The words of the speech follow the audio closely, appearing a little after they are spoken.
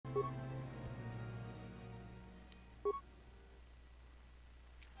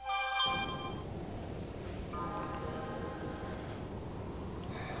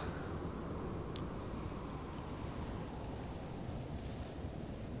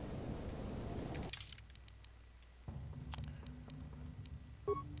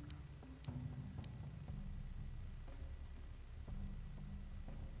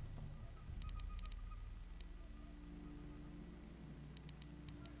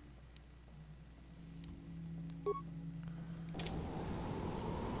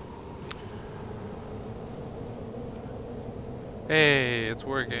Hey, it's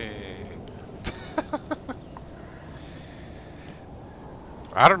working.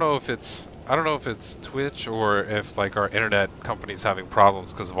 I don't know if it's Twitch or if like our internet company's having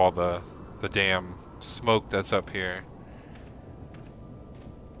problems because of all the damn smoke that's up here.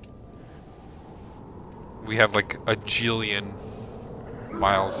 We have like a jillion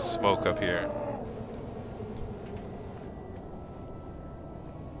miles of smoke up here.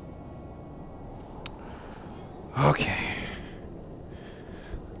 Okay.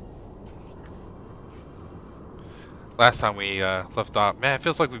 Last time we left off, man, it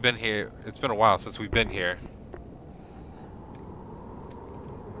feels like we've been here. It's been a while since we've been here.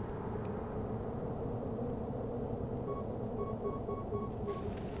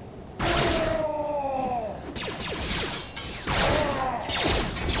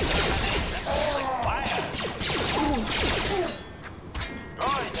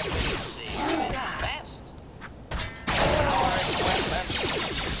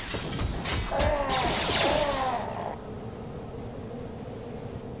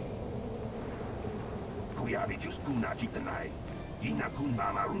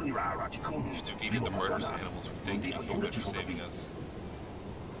 You've defeated the murderous animals. We thank you very much for saving us.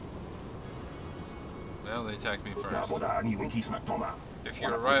 Well, they attacked me first. If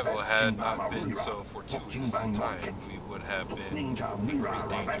your arrival had not been so fortuitous in time, we would have been in great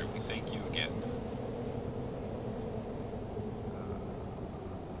danger. We thank you again.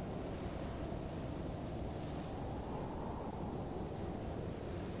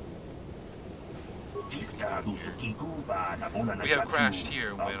 We have crashed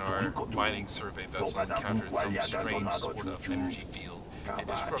here when our mining survey vessel encountered some strange sort of energy field. It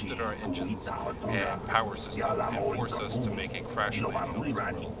disrupted our engines and power system and forced us to make a crash landing on this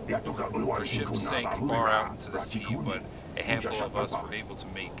world. Our ship sank far out into the sea, but a handful of us were able to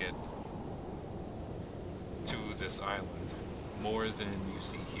make it to this island. More than you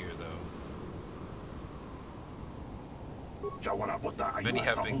see here, though. Many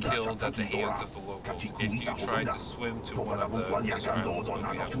have been killed at the hands of the locals. If you tried to swim to one of the Glacier Islands,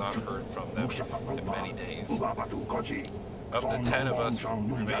 but we have not heard from them in many days. Of the 10 of us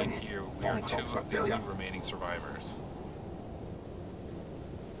who remain here, we are 2 of the only remaining survivors.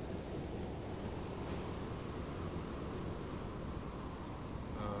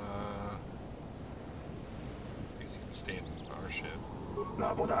 I guess you can stay in our ship.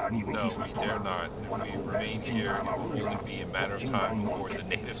 No, we dare not. If we remain here, it will only be a matter of time before the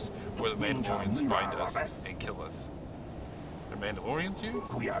natives or the Mandalorians find us and kill us. Are Mandalorians here?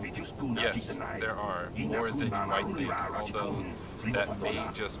 Yes, there are. More than you might think, although that may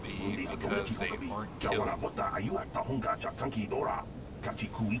just be because they aren't killed.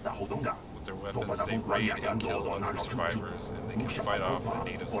 With their weapons, they raid and kill other survivors, and they can fight off the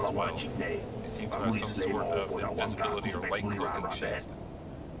natives as well. They seem to have some sort of invisibility or light cloaking shield.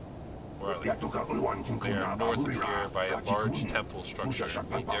 Where are they? They are north of here by a large temple structure.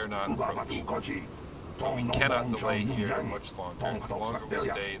 We dare not approach. But we cannot delay here much longer. The longer we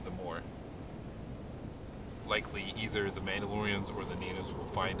stay, the more likely either the Mandalorians or the natives will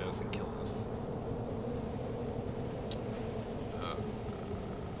find us and kill us.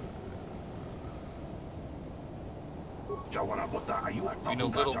 We know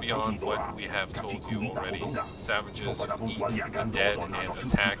little beyond what we have told you already. Savages who eat the dead and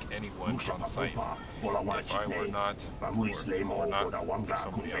attack anyone on sight. If I were not for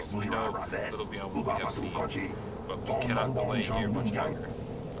somebody else, we know little beyond what we have seen, but we cannot delay here much longer.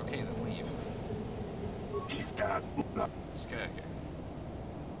 Okay, then leave. Just get out of here.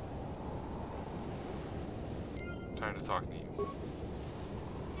 I'm tired of talking to you.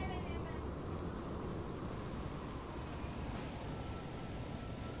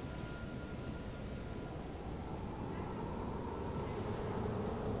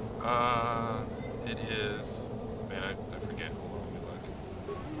 It is... Man, I forget. Hold on, let me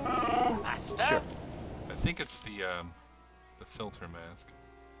look. Sure. I think it's the filter mask.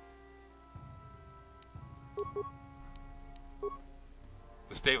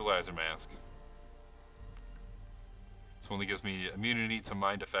 The stabilizer mask. This only gives me immunity to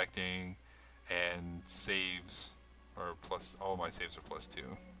mind affecting and saves, or plus, all my saves are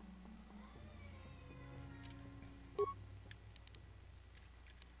 +2.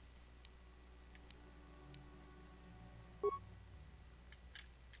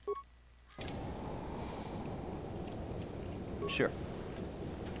 Sure.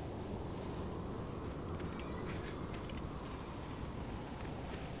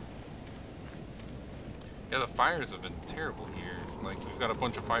 Yeah, the fires have been terrible here. Like, we've got a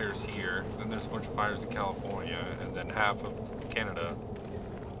bunch of fires here, then there's a bunch of fires in California, and then half of Canada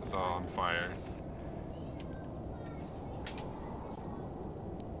is on fire.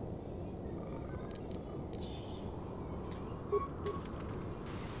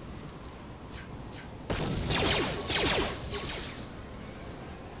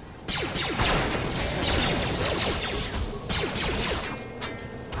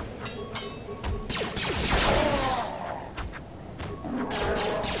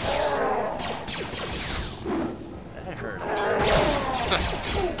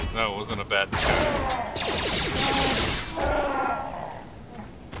 No, it wasn't a bad disguise.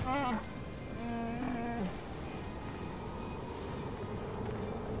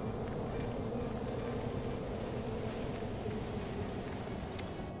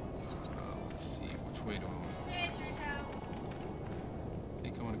 Let's see, which way do I want to go first? I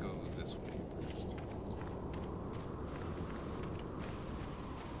think I want to go this way first.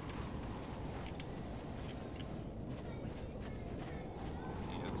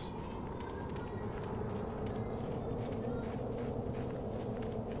 Yes.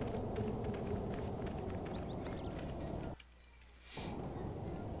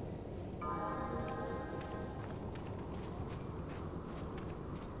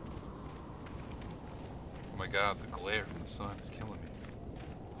 Oh my god, the glare from the sun is killing me.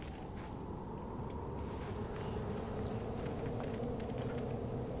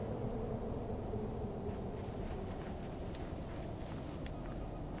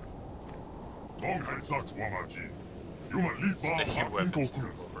 Stay your weapons,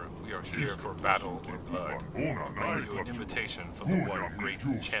 Clover. We are here for battle or blood. Bring you an invitation from the one great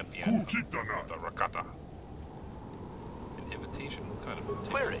champion of the Rakata. An invitation? What kind of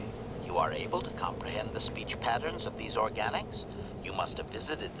invitation? Query. You are able to comprehend the speech patterns of these organics? You must have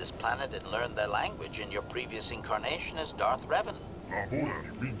visited this planet and learned their language in your previous incarnation as Darth Revan.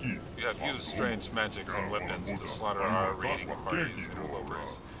 You have used strange magics and weapons to slaughter our raiding parties and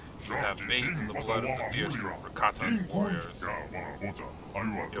rollovers. You have bathed in the blood of the fierce Rakatan warriors.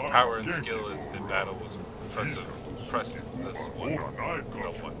 Your power and skill in battle was impressive. Impressed this one.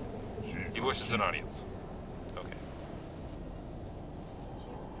 No one. He wishes an audience. Okay.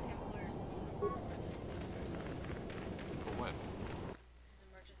 For what? His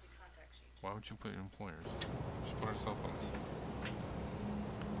emergency contact sheet. Why would you put your employers? Just put our cell phones.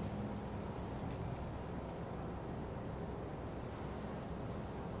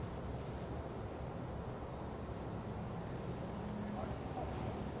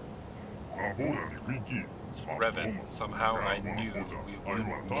 Revan, somehow I knew we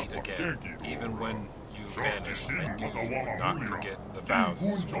would meet again. Even when you vanished, I knew you would not forget the vow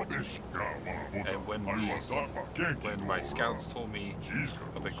you swore to me. And when my scouts told me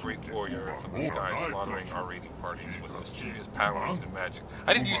of a great warrior from the sky slaughtering our raiding parties with mysterious powers and magic.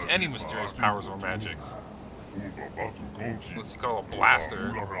 I didn't use any mysterious powers or magics. Unless you call a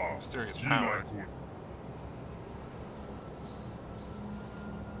blaster mysterious power.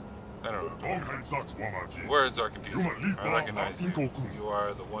 I don't know. Words are confusing. I recognize you. You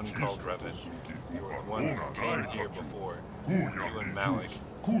are the one called Revan. You are the one who came here before. You and Malik,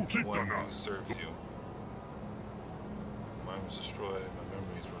 one who served you. Mine was destroyed. My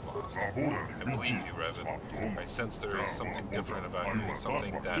memories were lost. I believe you, Revan. I sense there is something different about you,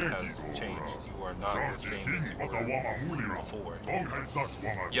 something that has changed. You are not the same as you were before.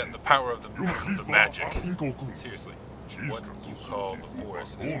 Yet the power of the magic. Seriously. What you call the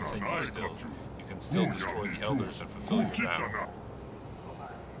Force is within you still. You can still destroy the Elders and fulfill your vow.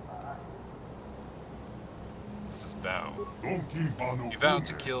 What's this vow? You vowed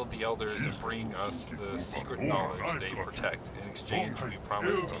to kill the Elders and bring us the secret knowledge they protect. In exchange, we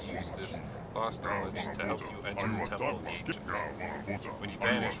promise to use this lost knowledge to help you enter the Temple of the Ancients. When you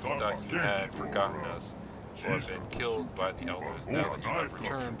vanished, we thought you had forgotten us, or been killed by the Elders. Now that you have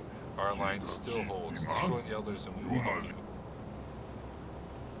returned, our alliance still holds. Destroy the Elders and we will help you.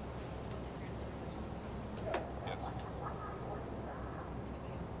 Yes.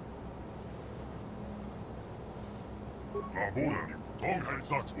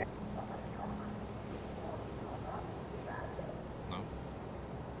 No.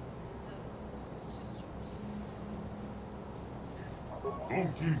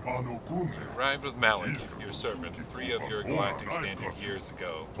 You arrived with Malik, your servant, 3 of your galactic standard years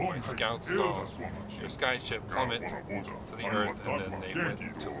ago. My scouts saw your skyship plummet to the Earth, and then they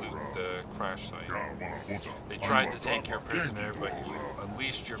went to loot the crash site. They tried to take your prisoner, but you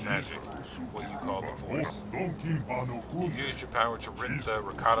unleashed your magic, what you call the Force. You used your power to rip the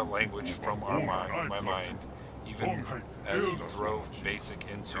Rakata language from my mind, even as you drove Basic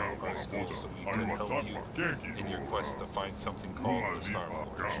into our school so we could help you in your quest to find something called the Star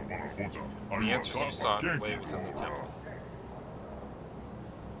Forge. The answers you sought lay within the temple.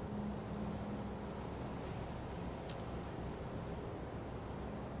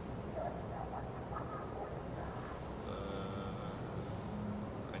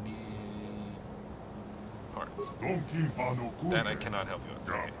 I need parts. That I cannot help you with.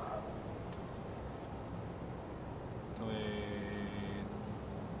 Okay.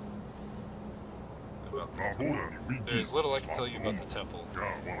 About There's little I can tell you about the temple.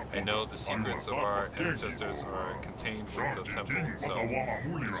 I know the secrets of our ancestors are contained with the temple itself.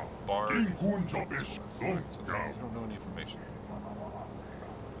 It's barred to us, so you don't know any information.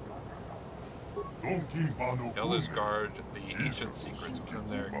 Elders guard the ancient secrets within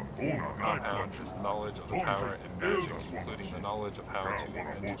their compound, this knowledge of the power and magic, including the knowledge of how to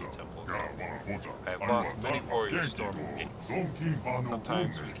enter the temple itself. I have lost many warriors storming the gates.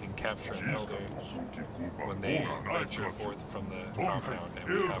 Sometimes we can capture an elder when they venture forth from the compound, and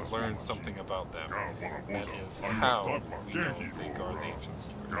we have learned something about them. That is how we know they guard the ancient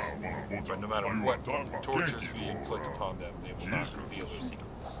secrets. But no matter what tortures we inflict upon them, they will not reveal their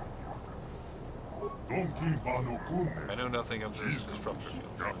secrets. I know nothing of this disruptor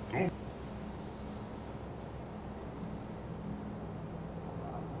field.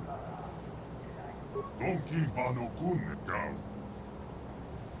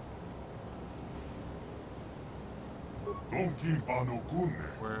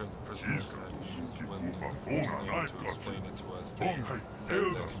 Where are the prisoners that used when the forced them to explain it to us? They said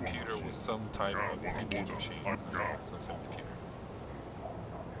the computer was some type of thinking machine. Some type of computer.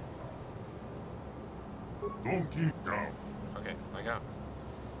 Okay, I got it.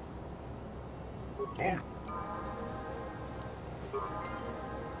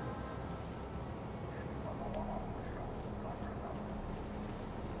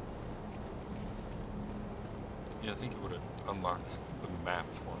 Yeah, I think it would have unlocked the map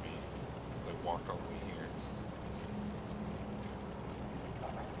for me since I walked all the way here.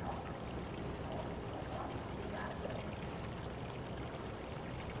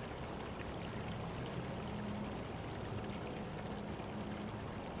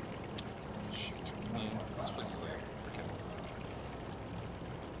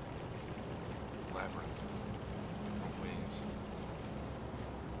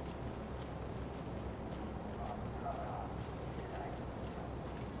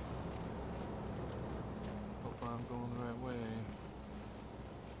 I'm going the right way.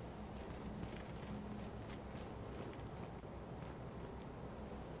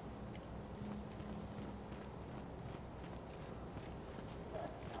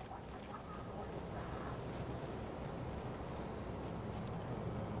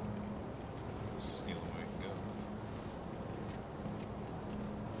 This is the only way I can go.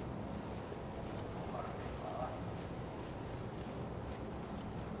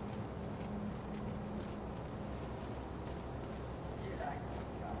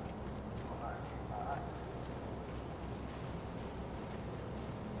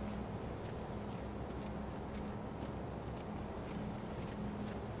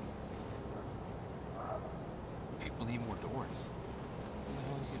 People need more doors. How the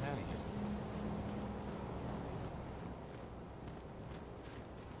hell do you get out of here?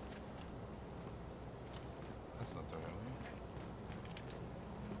 That's not the right way.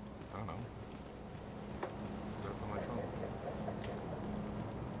 I don't know. Go for my phone.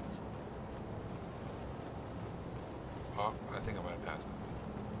 Oh, I think I might have passed it.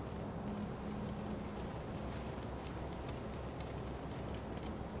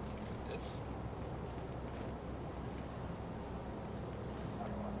 Is it this?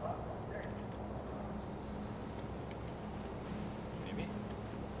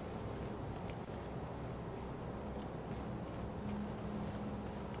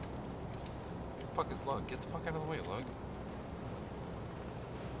 Fuck is Lug? Get the fuck out of the way, Lug.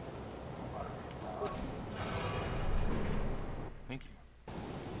 Thank you.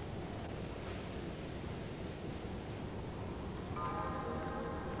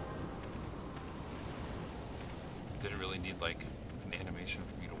 Did it really need like an animation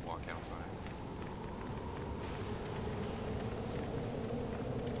for me to walk outside?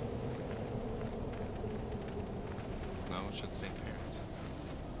 No, it should say parents.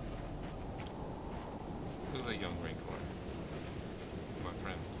 Who's a young Rancor? My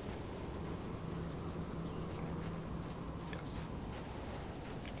friend. Yes.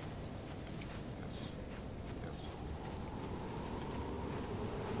 Yes. Yes.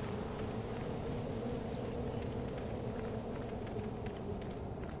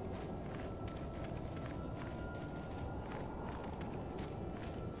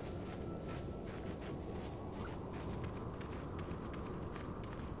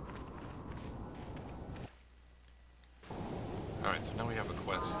 Alright, so now we have a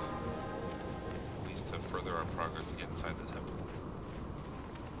quest, at least to further our progress to get inside the temple.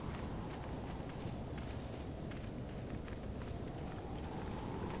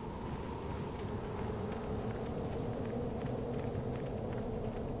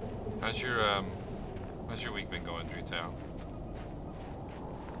 How's your week been going, Drew Tao?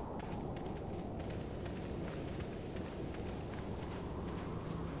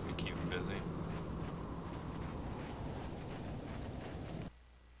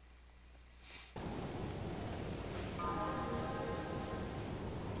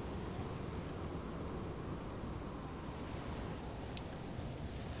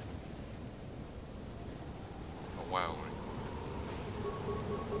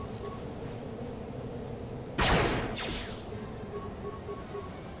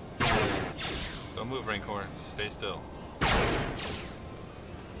 move, Rancor. Just stay still. That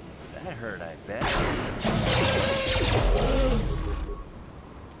hurt, I bet.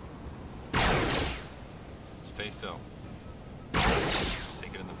 Stay still.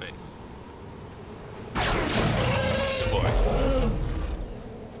 Take it in the face. Good boy.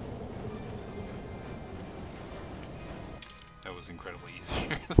 That was incredibly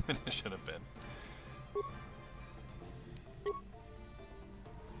easier than it should have been.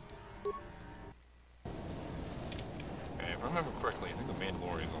 Okay, if I remember correctly, I think the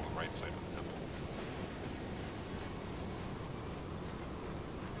Mandalorian is on the right side of the temple.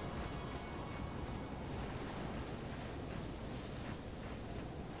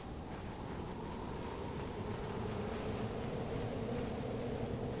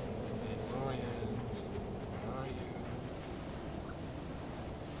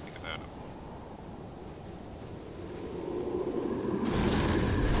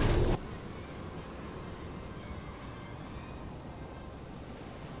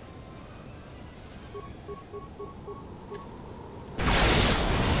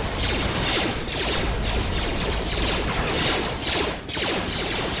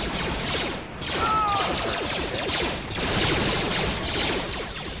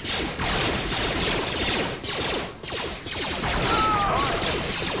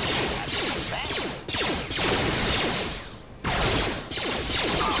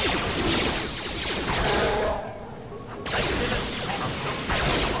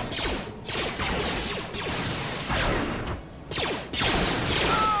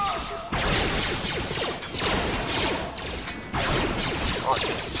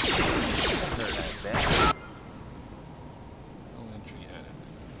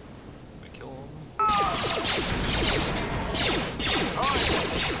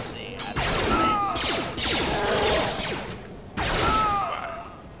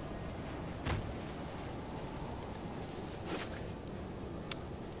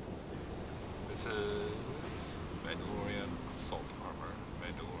 This is Mandalorian assault armor,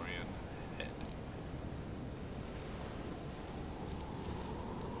 Mandalorian head.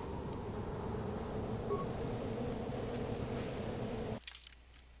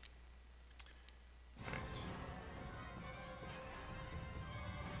 Alright.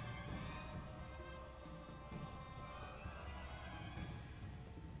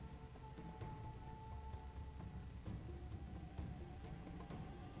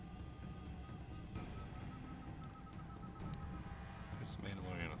 There's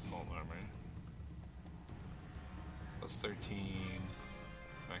Mandalorian assault armor. Plus 13,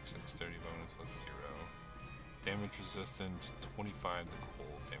 max dexterity bonus, plus 0. Damage resistant 25 to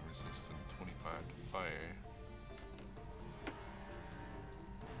cold, damage resistant 25 to fire.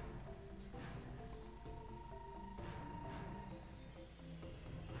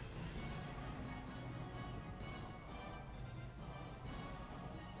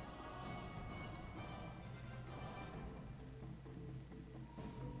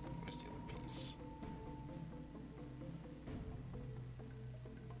 Where's the other piece?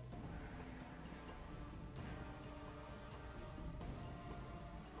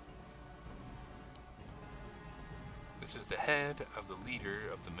 This is the head of the leader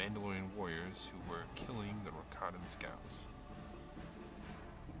of the Mandalorian warriors who were killing the Rakatan scouts.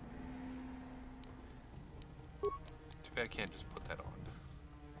 Too bad I can't just put that on.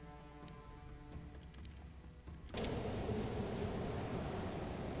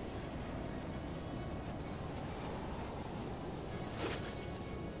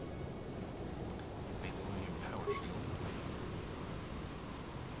 Mandalorian power shield.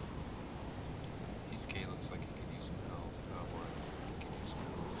 HK looks like he could use some health. Warren looks like he could use some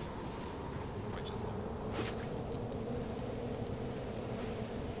health. Righteous level 1.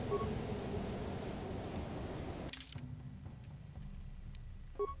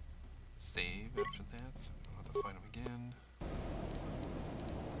 Save after that, so we don't have to fight him again.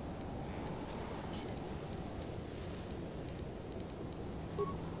 And let's go to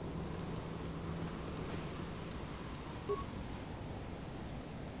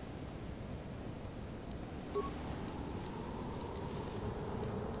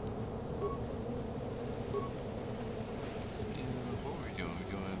Skill, what were we doing?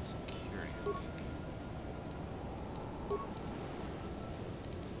 We're doing security, I think.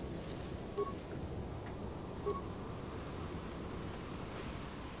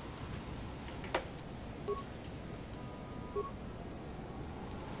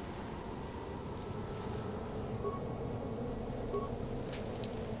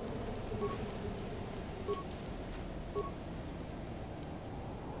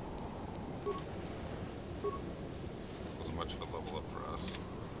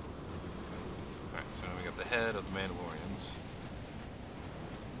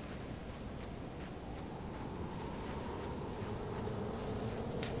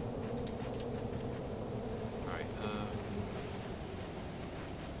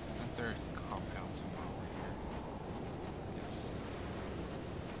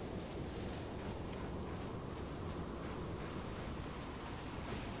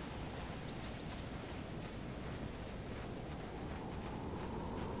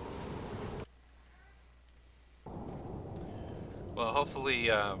 Well,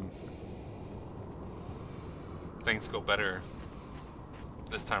 hopefully things go better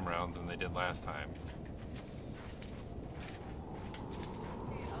this time around than they did last time.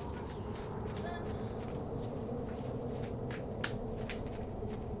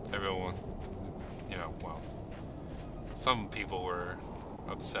 Everyone, you know, well, some people were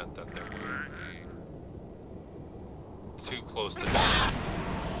upset that they were too close to death.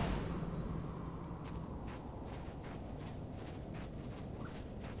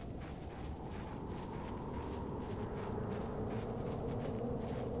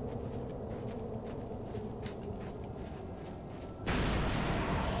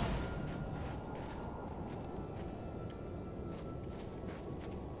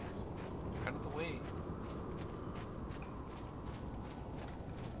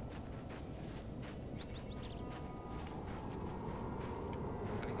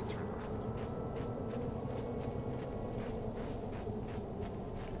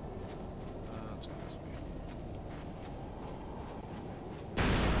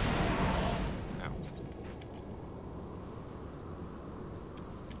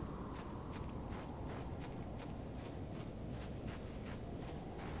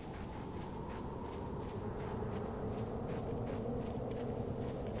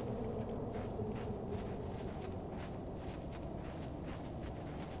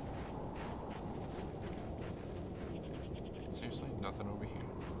 Seriously, nothing over here.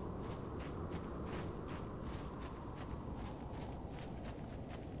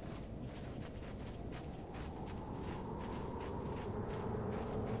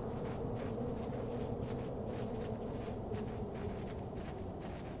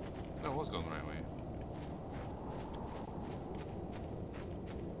 No, I was going the right way.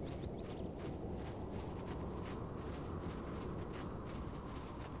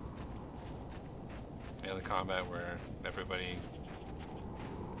 Yeah, the combat where everybody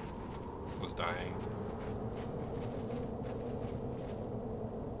was dying.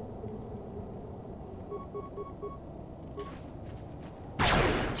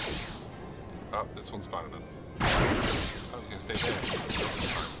 Oh, this one spotted us. I was gonna stay there.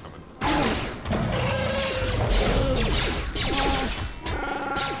 It's coming.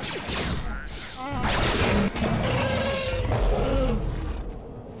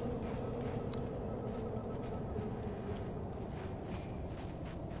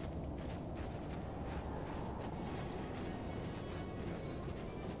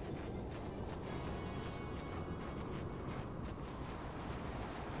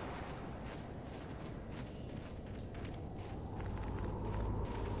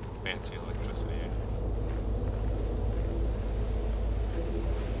 Fancy electricity.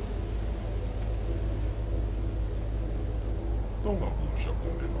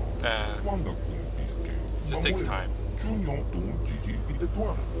 Just takes time.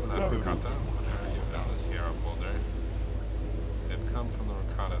 Rakata, your business here, upholder. I've come from the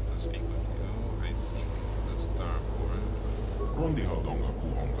Rakata to speak with you. I seek the Star Board.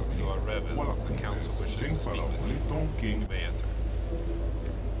 You are Revan. The council wishes to speak with you. You may enter.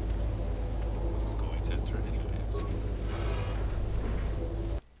 To enter anyways.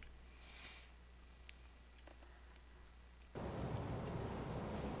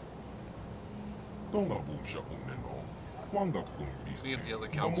 Me and the other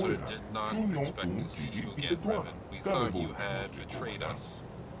counselor did not expect to see you again, Revan. We thought you had betrayed us.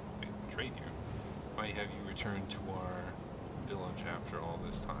 We betrayed you? Why have you returned to our village after all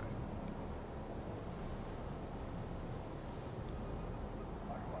this time?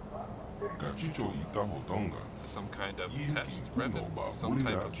 Is this some kind of test, Revan? Some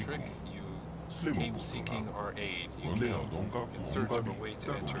type of trick? You came seeking our aid. You came in search of a way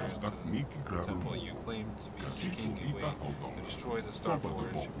to enter into the temple. You claimed to be seeking a way to destroy the Star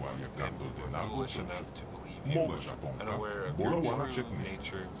Forge, and we were foolish enough to believe you. Unaware of your true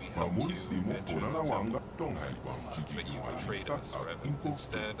nature, we helped you enter the temple. But you betrayed us, Revan.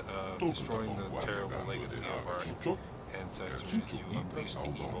 Instead of destroying the terrible legacy of our ancestors, you unleashed the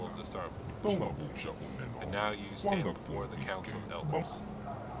evil of the Star Forge. And now you stand before the Council of Elders.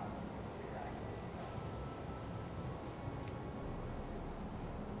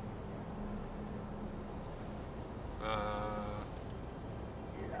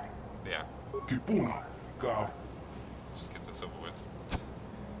 Yeah. Just get this over with.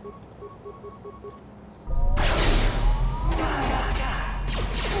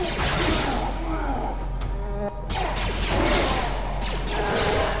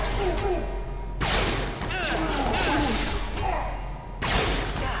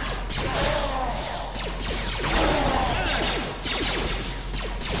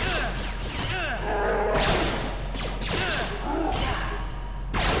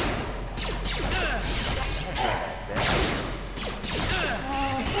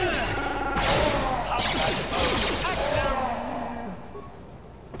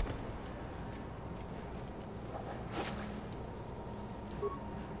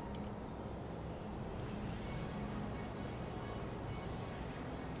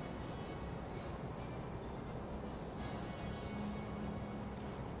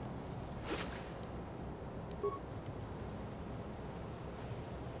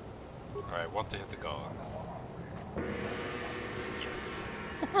 Alright, one day at the gong. Yes.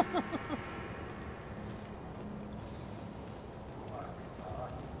 Are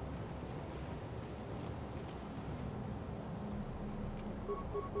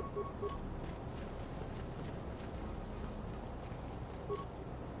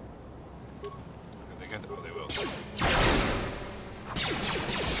they going to? Oh, they will.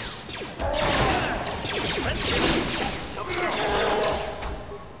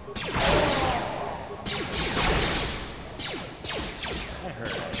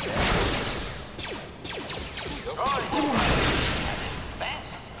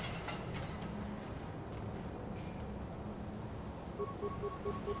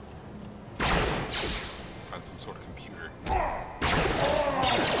 Find some sort of computer.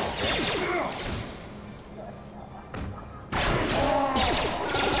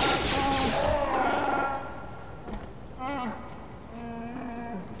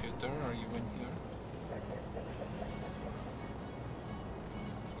 Computer, are you in here?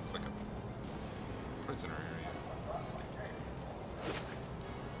 This looks like a prisoner area.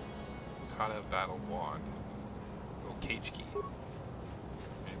 Kata battle wand. Oh, cage key.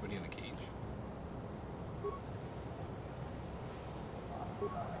 Anybody in the cage?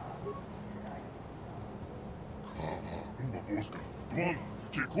 Muska, Dwana,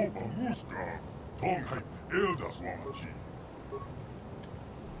 Jacoba Muska, Tonghai, Eldas Wamachi.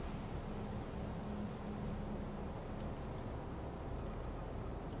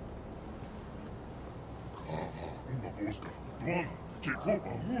 Muska, Dwana,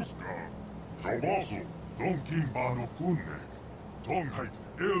 Jacoba Muska, Jobaso, Tonkin Bano Kunne, Tonghai,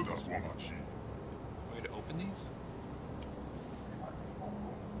 Eldas Wamachi. Way to open these?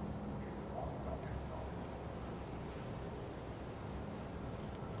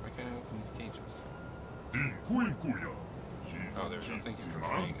 Why can't I open these cages? Din Kuinkuya. Oh, there we go. Thank you for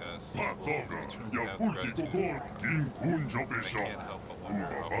freeing us. We'll Matoga, return you have the Yakulti gratitude. Kokor, Din Kunjo I Besha. can't help but wonder,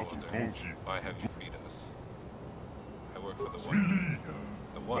 Ubabatu Awful Tonchi. why have you freed us? I work for the one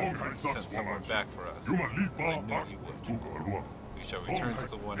Svilia. who sent someone back for us. Yuma As I Lipa, knew he would. Tugarua. We shall return to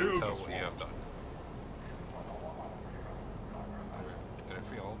the one and tell what you have done. Did I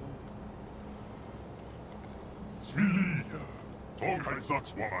free all of them? Svilia. Tonghai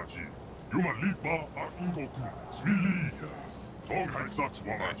Saks Wamachi. Yuma Lipa, Ingoku. Svilia. Tonghai Saks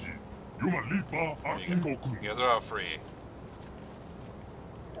Wamachi. Yuma Lipa, There you go. Ingoku. You guys are all free.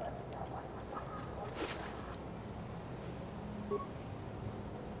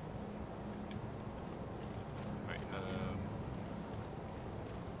 Right,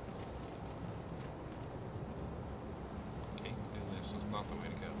 okay, clearly this was not the way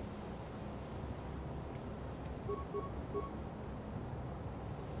to go.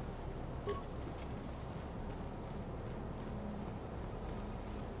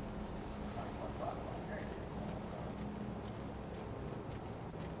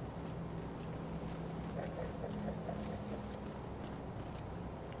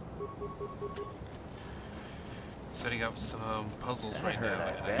 Setting up some puzzles right now,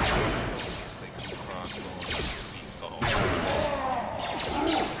 and they come across will to be solved.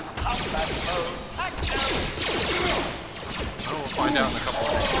 Oh, we'll find out in a couple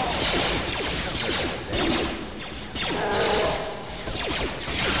of days.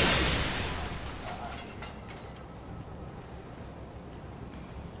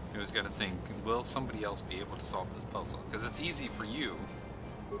 You always got to think, will somebody else be able to solve this puzzle? Because it's easy for you.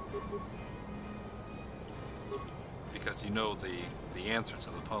 Because you know the answer to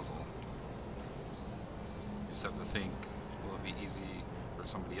the puzzle. You just have to think, will it be easy for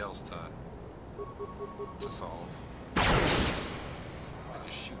somebody else to solve? I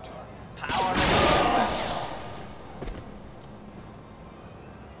just shoot.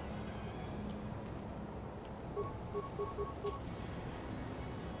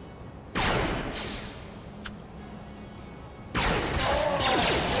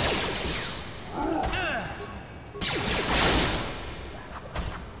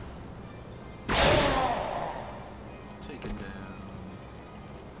 Taken down.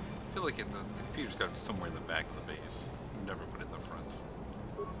 I feel like the computer's got to be somewhere in the back of the base. Never put it in the front.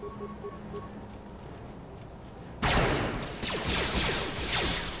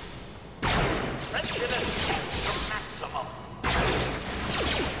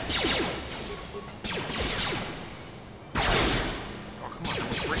 Oh, come on,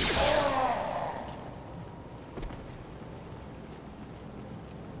 don't break it.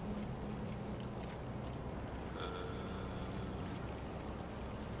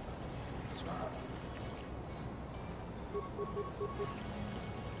 This one.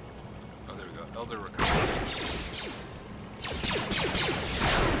 Oh, there we go. Elder recovery.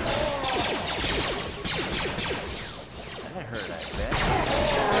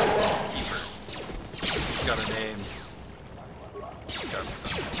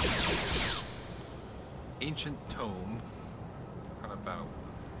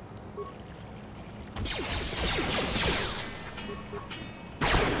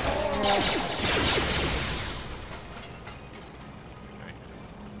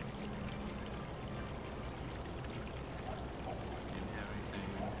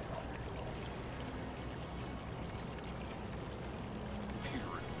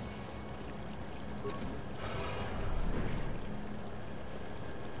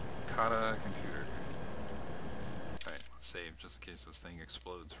 Computer. Alright, let's save just in case this thing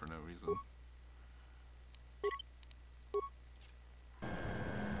explodes for no reason.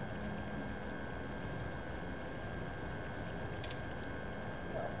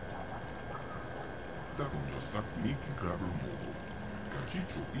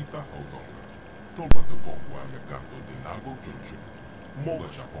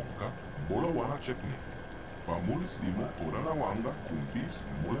 Pamulis limo Torana Wanga kumpis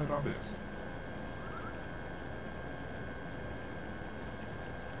mule rabest.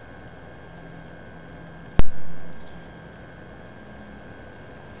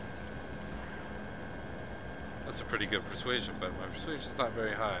 That's a pretty good persuasion, but my persuasion's not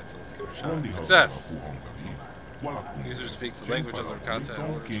very high, so let's give it a shot. Success! User speaks the language of their content in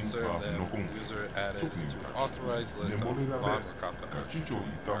order to serve them. User added to an authorized list of non-Rakata.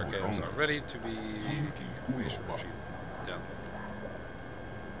 Archives are ready to be information retrieved. Download.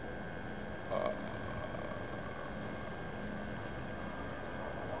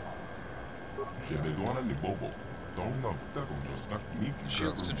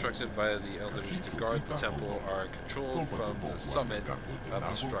 Shields constructed via the elders to guard the temple are controlled from the summit of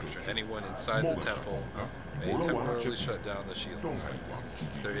the structure. Anyone inside the temple may temporarily shut down the shields.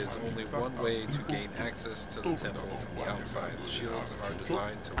 There is only one way to gain access to the temple from the outside. The shields are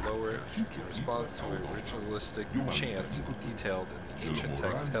designed to lower in response to a ritualistic chant detailed in the ancient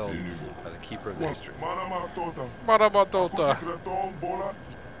text held by the Keeper of the History. Maramatota!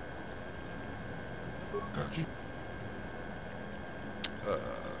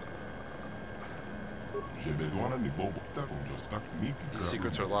 These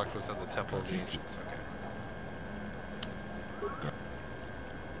secrets are locked within the Temple of the Ancients. Okay.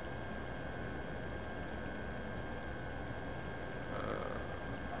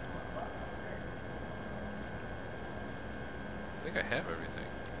 I think I have everything.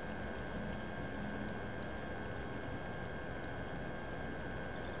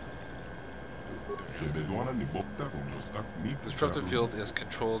 The disruptor field is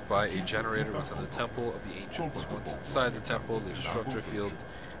controlled by a generator within the Temple of the Ancients. Once inside the temple, the disruptor field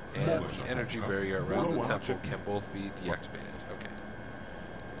and the energy barrier around the temple can both be deactivated. Okay.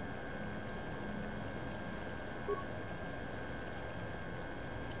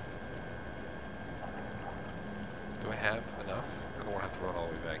 Do I have enough? I don't want to have to run all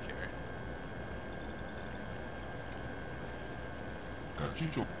the way back here.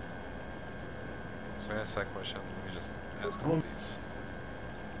 So I asked that question. Let me just ask all these.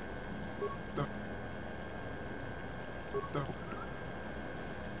 Okay.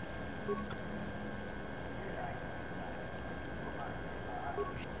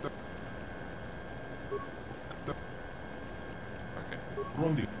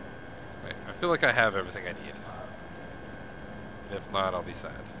 Wait, I feel like I have everything I need. And if not, I'll be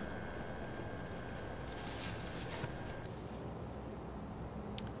sad.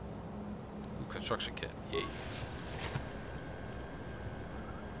 Construction kit. Yay.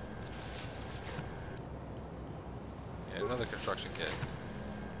 And another construction kit.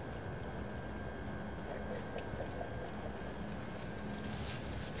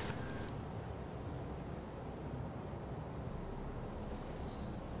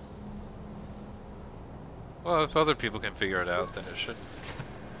 Well, if other people can figure it out, then it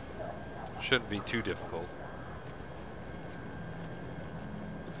shouldn't be too difficult.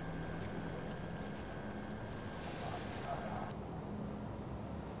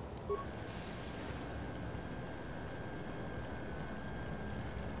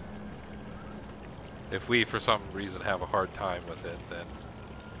 If we, for some reason, have a hard time with it, then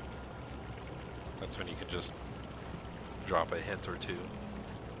that's when you can just drop a hint or two.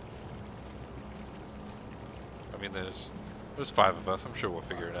 I mean, there's 5 of us. I'm sure we'll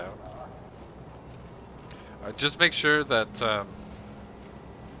figure it out. Just make sure that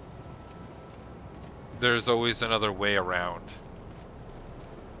there's always another way around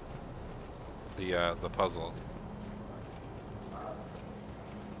the puzzle.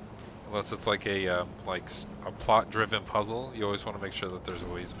 Unless it's like a plot-driven puzzle, you always want to make sure that there's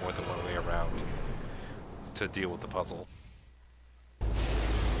always more than one way around to deal with the puzzle.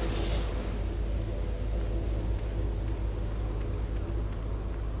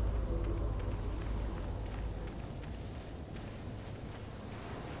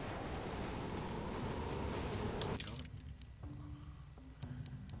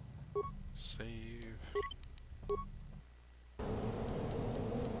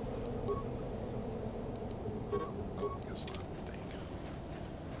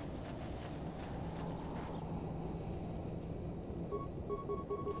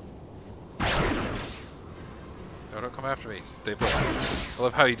 No, don't come after me. Stay put. I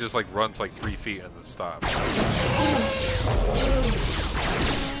love how he just like runs like 3 feet and then stops.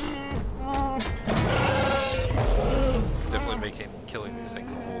 Definitely making killing these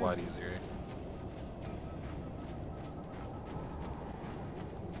things a whole lot easier.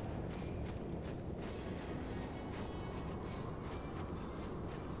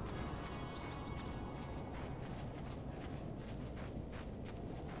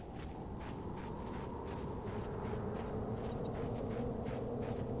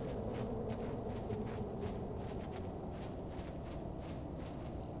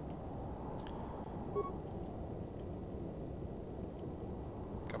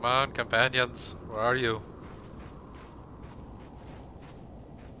 Come on, companions, where are you?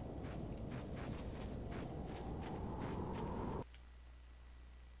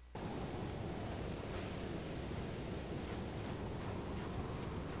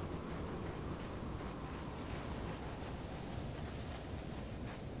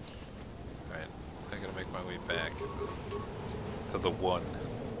 Alright, I gotta make my way back to the one.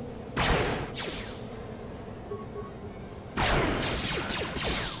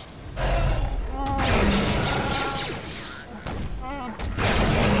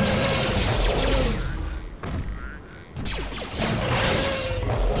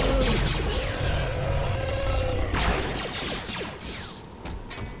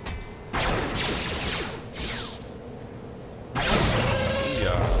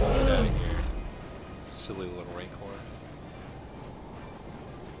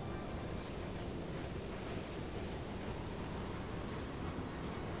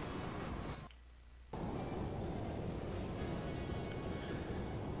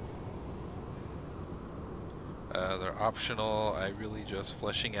 They're optional. I really just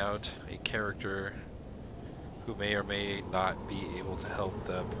fleshing out a character who may or may not be able to help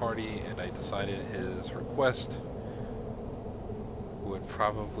the party, and I decided his request would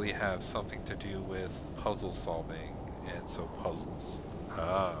probably have something to do with puzzle solving, and so puzzles.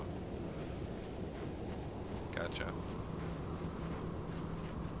 Ah. Gotcha.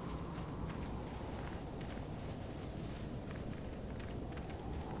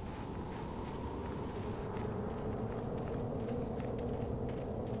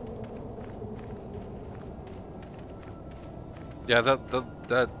 Yeah,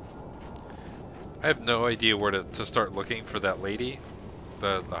 that I have no idea where to start looking for that lady,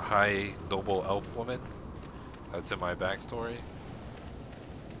 the high noble elf woman that's in my backstory.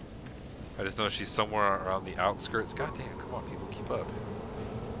 I just know she's somewhere around the outskirts. God damn, come on people, keep up.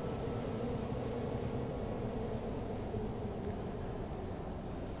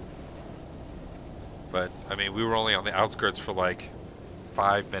 But I mean, we were only on the outskirts for like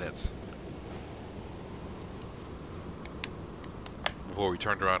 5 minutes before we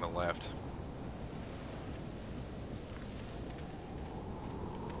turned around and left.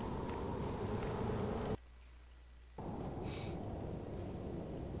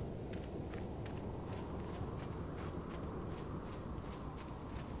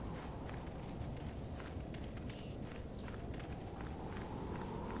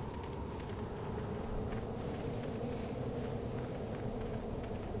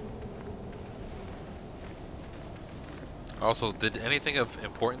 Also, did anything of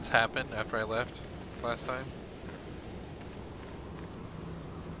importance happen after I left last time?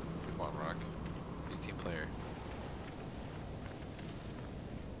 Come on, Rock. Be a team player.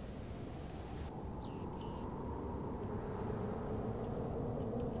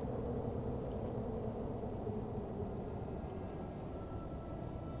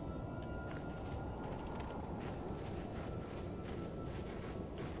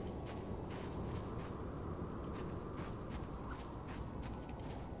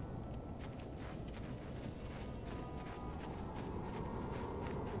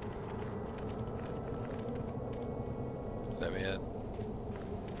 Let me in.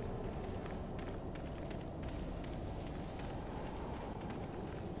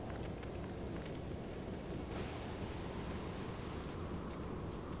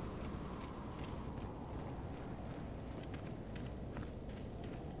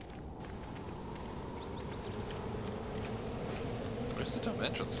 Where's the dumb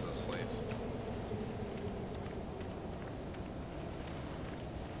entrance to this place?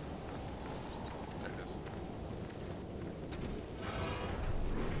 There it is.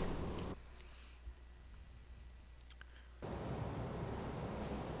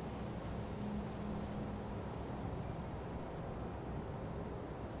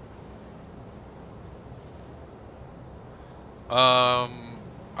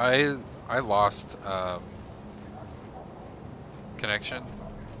 I lost connection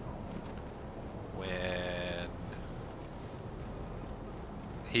when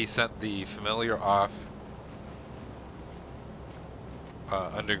he sent the familiar off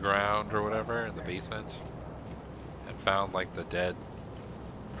underground or whatever in the basement and found like the dead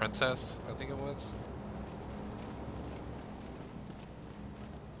princess, I think it was.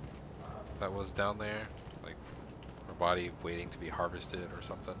 That was down there, like her body waiting to be harvested or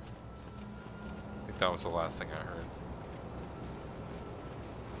something. I think that was the last thing I heard.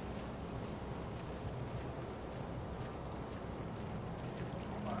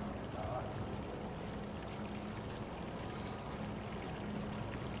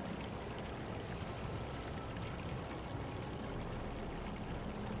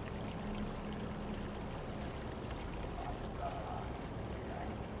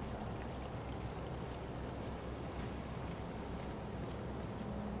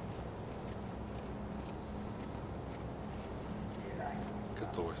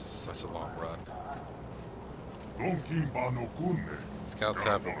 This is such a long run. Scouts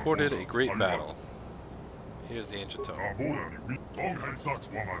have reported a great battle. Here's the ancient tome.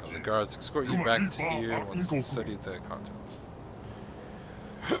 The guards escort you back to here once you study the contents.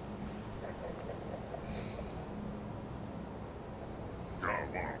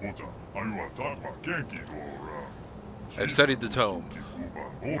 I've studied the tome.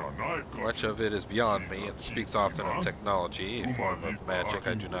 Much of it is beyond me. It speaks often of technology, a form of magic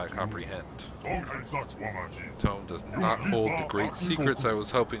I do not comprehend. The tome does not hold the great secrets I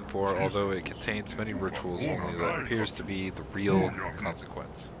was hoping for, although it contains many rituals only that appears to be the real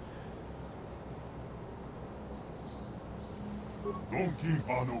consequence.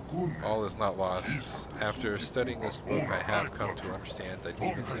 All is not lost. After studying this book, I have come to understand that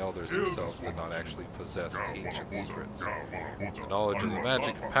even the elders themselves did not actually possess the ancient secrets. The knowledge of the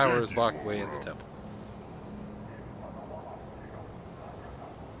magic and power is locked away in the temple.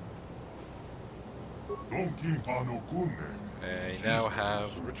 I now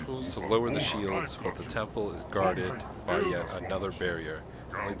have rituals to lower the shields, but the temple is guarded by yet another barrier.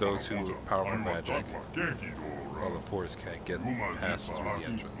 Only those who have powerful magic, while the force can't get past through the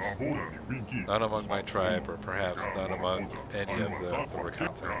entrance. None among my tribe, or perhaps none among any of the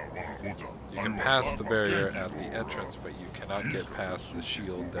Rakata. You can pass the barrier at the entrance, but you cannot get past the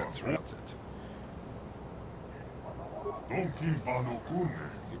shield that surrounds it.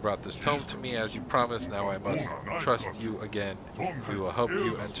 You brought this tome to me as you promised. Now I must trust you again. We will help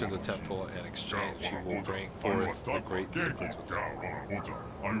you enter the temple. In exchange, you will bring forth the great secrets within.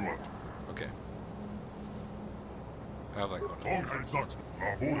 Okay. I'm not going to.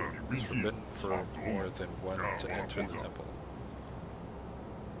 It's forbidden for more than one to enter the temple.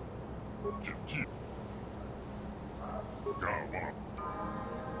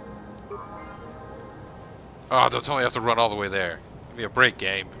 Oh, don't tell me I have to run all the way there. Give me a break,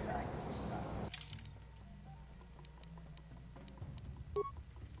 game.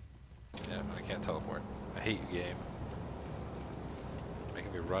 Yeah, I can't teleport. I hate you, game.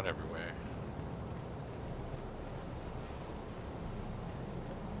 Making me run everywhere.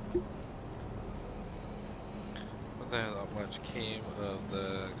 Not much came of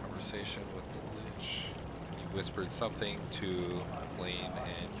the conversation with the Lich. He whispered something to Blaine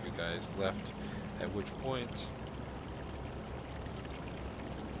and you guys left, at which point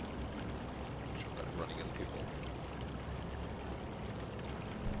I'm running into people.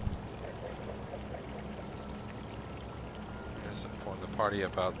 Just inform the party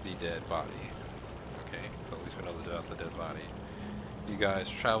about the dead body. Okay, so at least we know about the dead body. You guys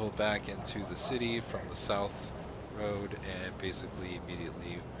traveled back into the city from the south road and basically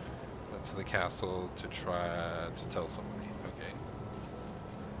immediately went to the castle to try to tell somebody. Okay.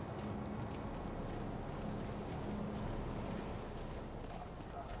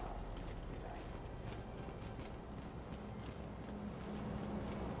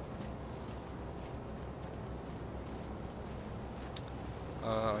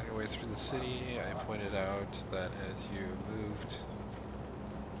 On your way through the city, I pointed out that as you moved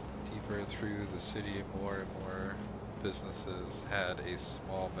deeper through the city, more and more businesses had a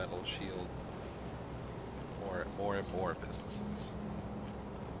small metal shield. More and more businesses.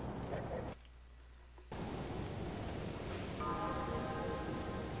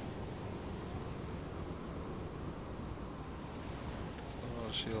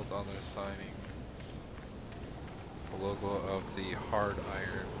 Small shield on their signings. The logo of the Hard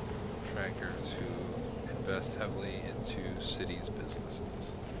Iron Trackers, who invest heavily into cities'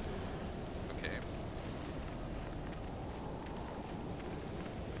 businesses. Okay.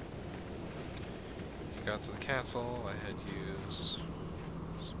 You got to the castle. I had you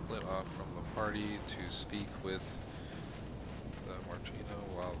split off from the party to speak with the Martino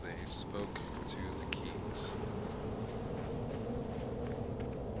while they spoke to the kings.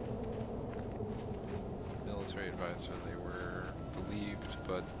 military advisor. They were believed,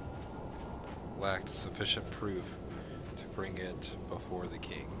 but lacked sufficient proof to bring it before the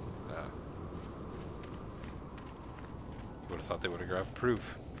king. You would have thought they would have grabbed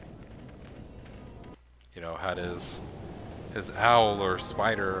proof. You know, had his owl or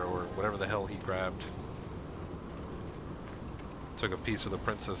spider or whatever the hell he grabbed. Took a piece of the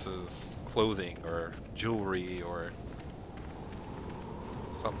princess's clothing or jewelry or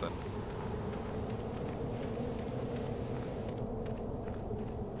something.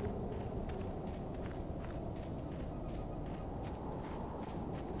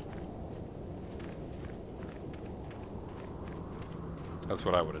 That's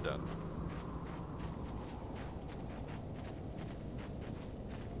what I would have done.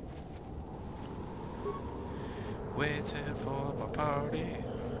 Waiting for my party.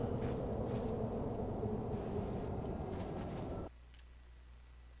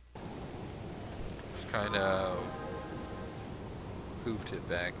 Just kind of hooved it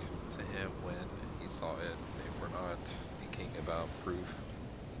back to him when he saw it. They were not thinking about proof.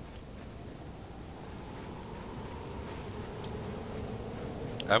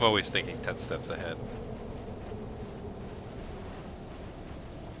 I'm always thinking 10 steps ahead.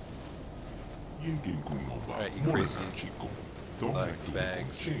 Alright, you crazy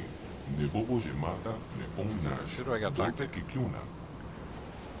bags. Who do I got to talk to?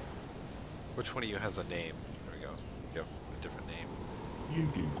 Which one of you has a name? There we go. You have a different name.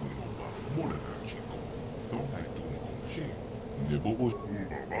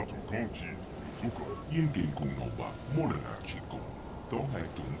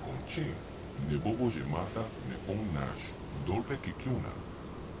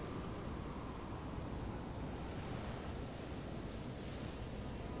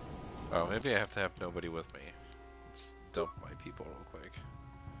 Oh, maybe I have to have nobody with me. Let's dump my people real quick.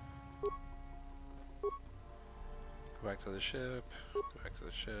 Go back to the ship. Go back to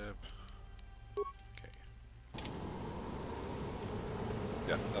the ship. Okay.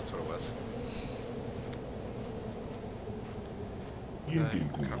 Yeah, that's what it was.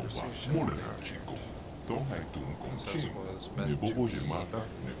 Conversation. This was meant to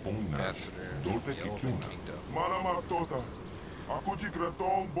be ambassador of the Elven Kingdom. Akuji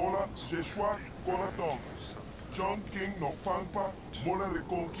Kraton Bola Jeshua Konaton. John King no Pampa Mola de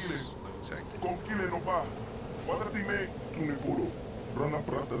Conquile. Conquile no ba. Wadatime Tunipuro. Rana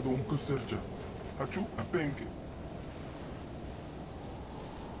Prata Dom Kuserja. Hachu Apenke.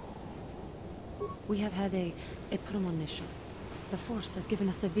 We have had a premonition. The Force has given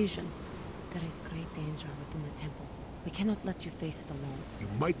us a vision. There is great danger within the temple. We cannot let you face it alone. You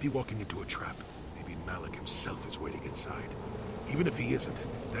might be walking into a trap. Maybe Malak himself is waiting inside. Even if he isn't,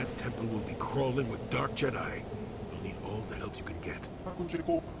 that temple will be crawling with dark Jedi. You'll need all the help you can get.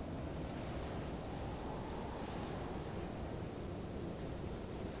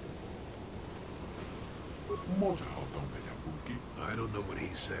 I don't know what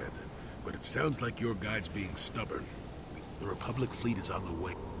he said, but it sounds like your guide's being stubborn. The Republic fleet is on the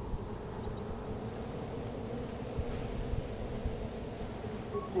way.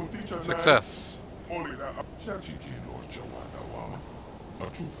 Success.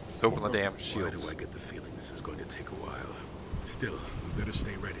 Let's open the damn shields. Why do I get the feeling this is going to take a while? Still, we better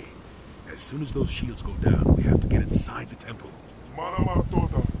stay ready. As soon as those shields go down, we have to get inside the temple.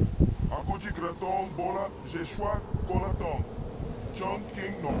 John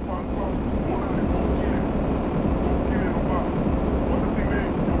King no Pampa, Mola de Conquile. Conquile no ba. Wadatime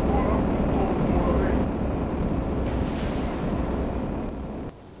Yokola Uko Morare.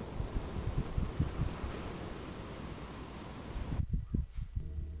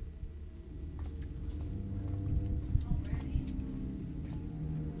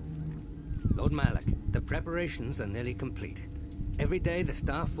 Lord Malak, the preparations are nearly complete. Every day the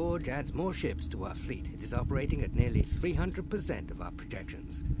Starforge adds more ships to our fleet. It is operating at nearly 300% of our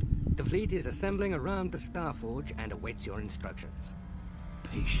projections. The fleet is assembling around the Starforge and awaits your instructions.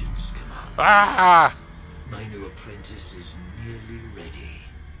 Patience, Commander. Ah! My new apprentice is nearly ready.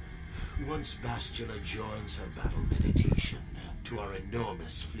 Once Bastila joins her battle meditation to our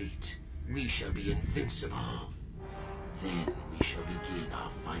enormous fleet, we shall be invincible. Then we shall begin our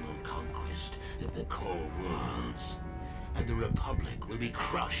final conquest of the core worlds, and the Republic will be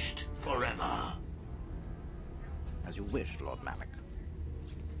crushed forever. As you wish, Lord Malak.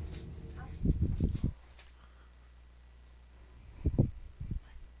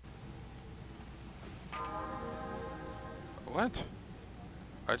 What?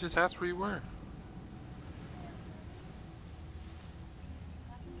 I just asked where you were.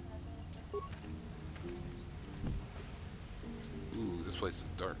 Ooh, this place is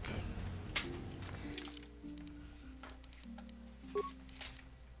dark.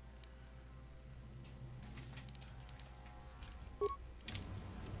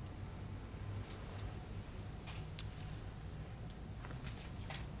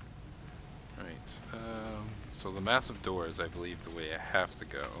 So the massive door is, I believe, the way I have to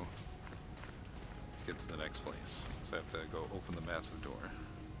go to get to the next place. So I have to go open the massive door.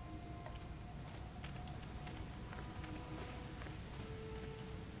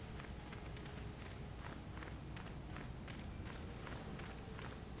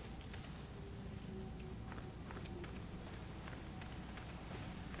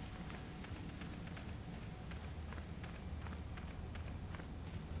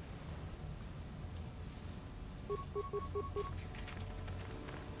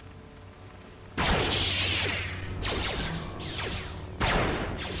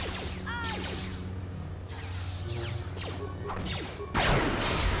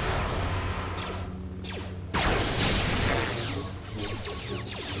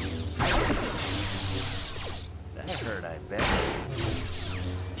 That hurt, I bet.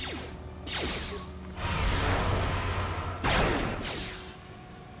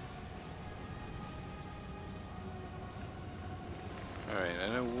 Alright, I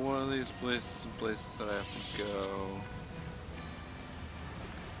know one of these places that I have to go.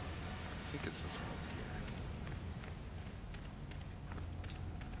 I think it's this one over here.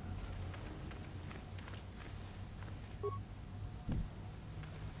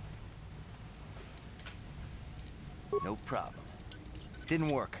 No problem. Didn't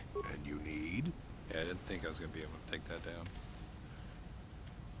work. And you need? Yeah, I didn't think I was going to be able to take that down.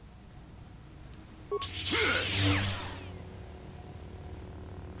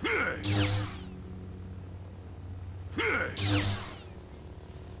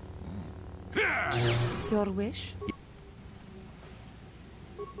 Your wish?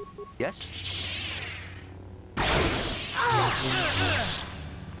 Yes?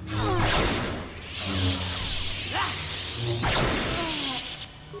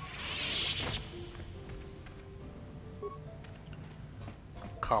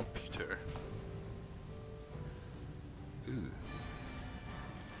 Computer. Ooh.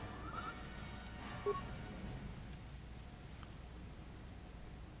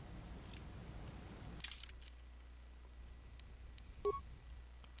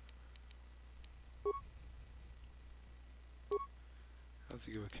 How's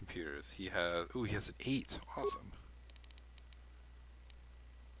he go with computers? He has, ooh, he has an 8. Awesome.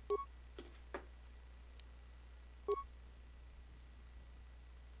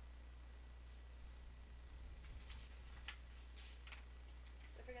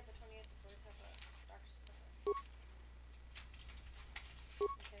 Don't forget the 28th, the boys have a doctor's appointment.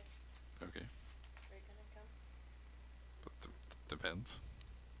 Okay, Okay. are you gonna come? But depends.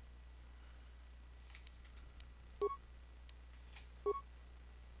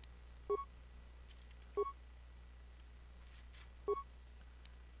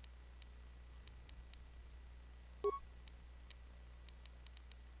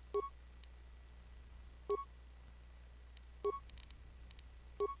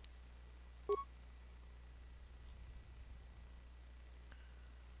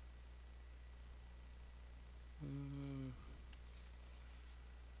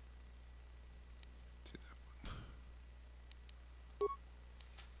 Do that one.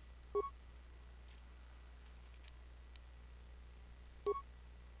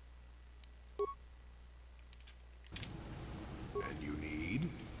 And you need?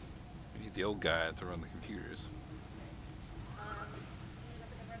 We need the old guy to run the computers. I'm gonna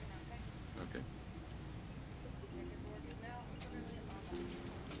look at the burger now, okay? Okay. Burger board is now currently online.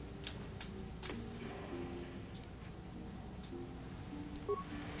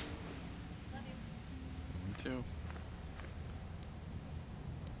 Love you. Me too.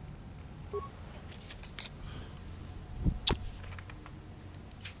 Kiss.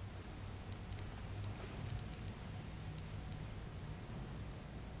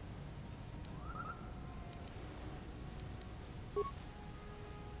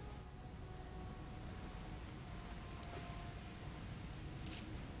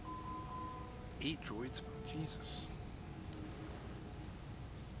 Eight droids? Jesus.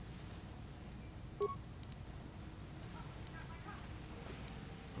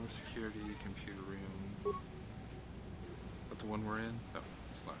 More security, computer room. That the one we're in? No,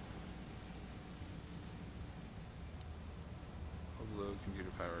 it's not. Overload computer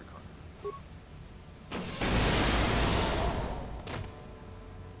power con.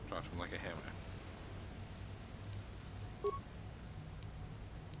 Dropped him like a hammer.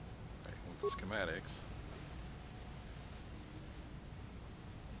 Right, with the schematics.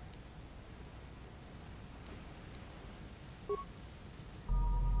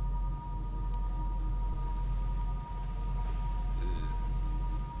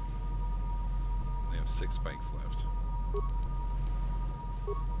 They have 6 spikes left.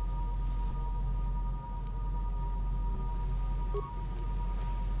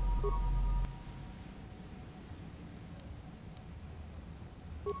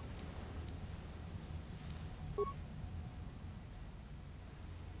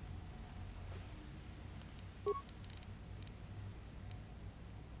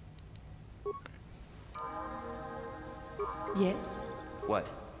 Yes? What?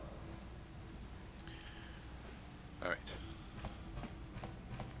 All right.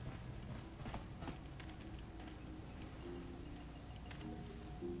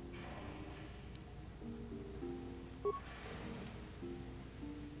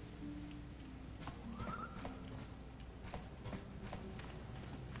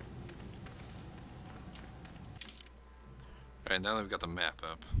 Alright, now that we've got the map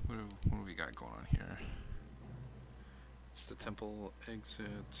up, what do we got going on here? It's the temple exit,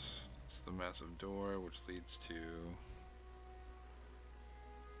 it's the massive door which leads to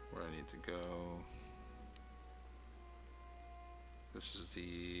where I need to go. This is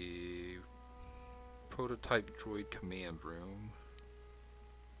the prototype droid command room,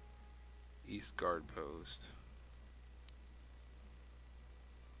 East Guard Post.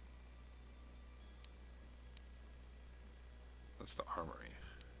 That's the armory.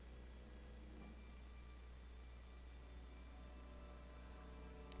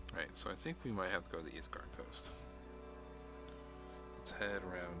 Alright, so I think we might have to go to the East Guard Post. Let's head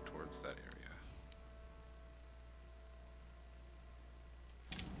around towards that area.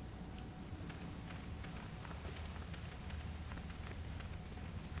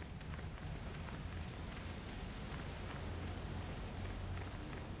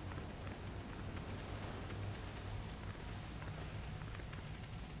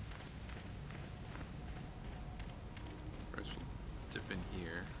 First we'll dip in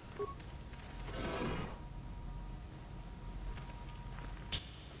here.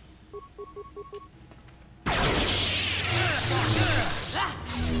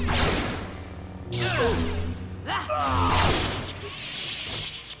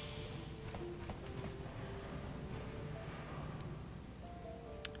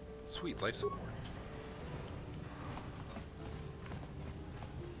 Sweet life support.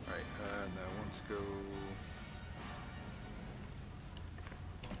 Alright, now I want to go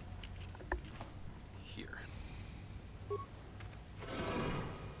here.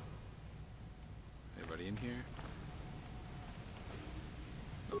 Anybody in here?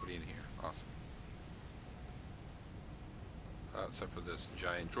 Nobody in here. Awesome. Except for this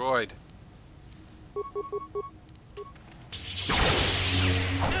giant droid.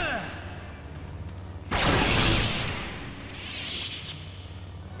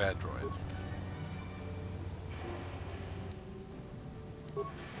 Bad droid.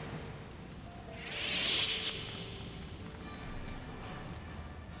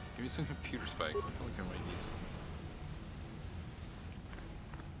 Give me some computer spikes. I feel like I might need some.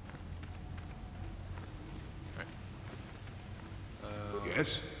 Alright.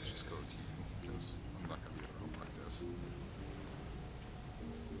 Yes? Just go to you, because I'm not going to be able to homework this.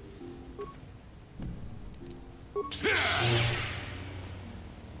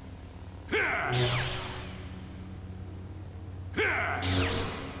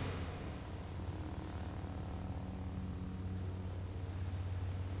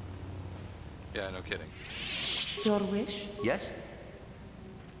 Yeah, no kidding. Your wish? Yes?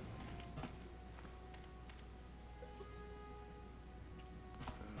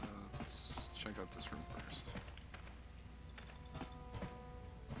 Let's check out this room first.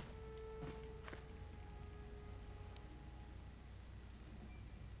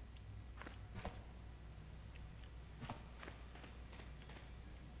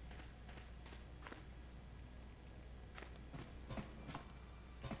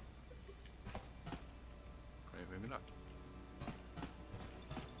 Right, maybe not.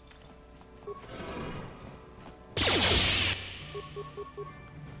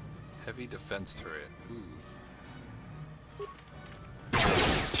 Heavy defense turret. Ooh.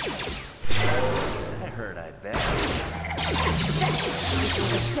 That hurt, I bet. That's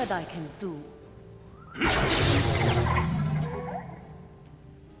what a Jedi can do.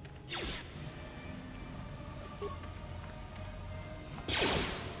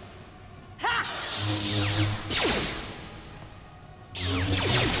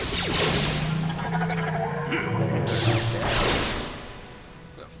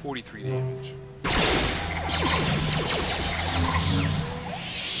 Got 43 damage.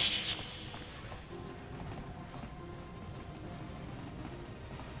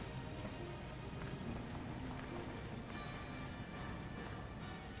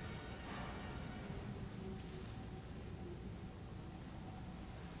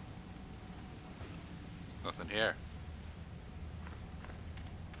 Nothing here.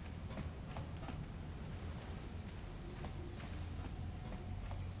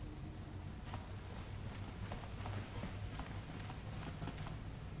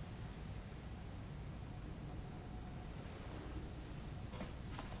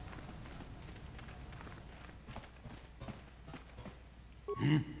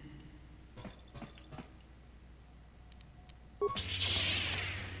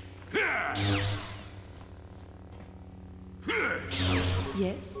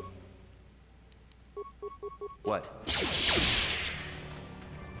 Yes? What?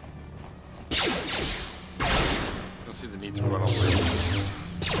 I don't see the need to run away.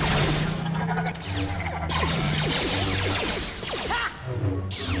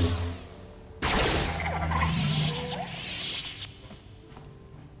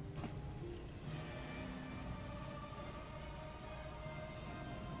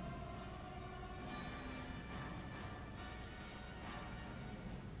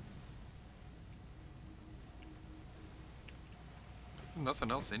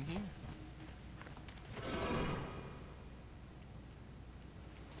 Nothing else in here?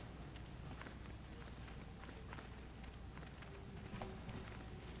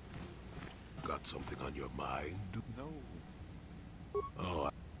 Got something on your mind? No. Oh,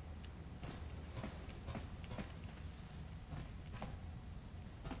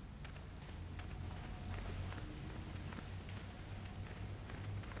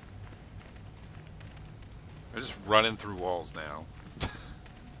 They're just running through walls now.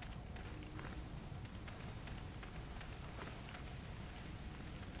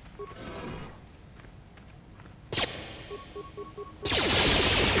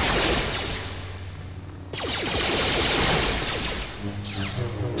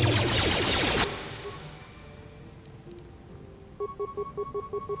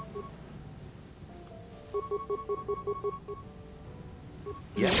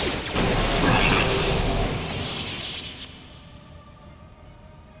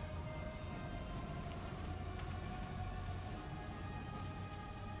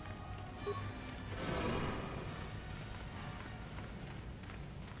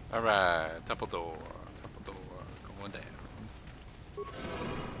 Alright, temple door, going down.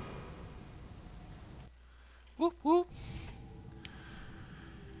 Whoop whoop.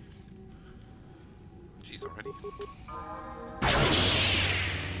 Jeez, already?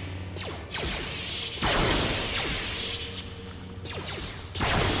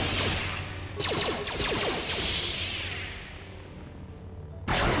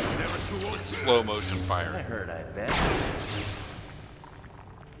 Slow motion fire. I heard, I bet.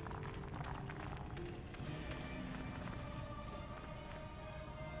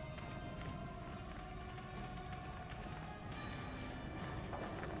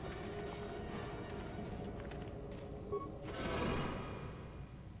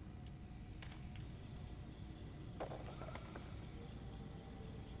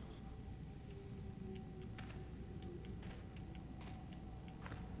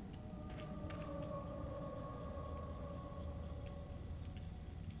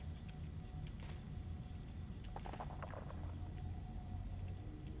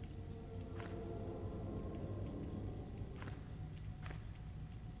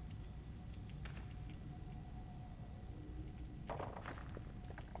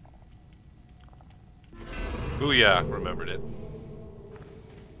 Booyah, remembered it.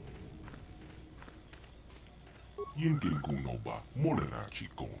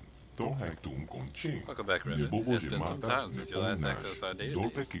 Welcome back, Reddit. It's been some time since you last accessed our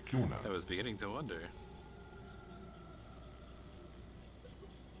database. I was beginning to wonder.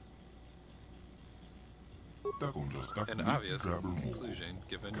 An obvious conclusion,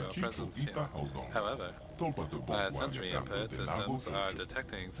 given your presence here. However, my sensory input systems are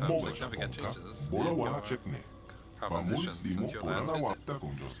detecting some significant changes in your composition since your last visit.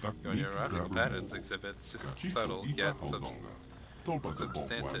 Your neurological patterns exhibit subtle yet substantive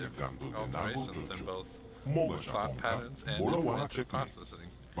alterations in both thought patterns and information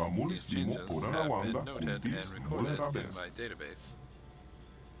processing. These changes have been noted and recorded in my database.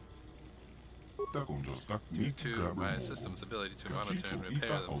 Due to my system's ability to monitor and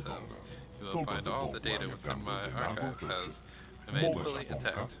repair themselves, you will find all the data within my archives has remained fully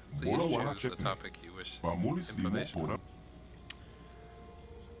intact. Please choose the topic you wish information on. How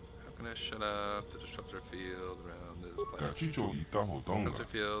can I shut up the disruptor field around this planet? The disruptor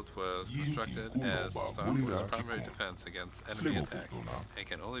field was constructed as the Star Wars' primary defense against enemy attack and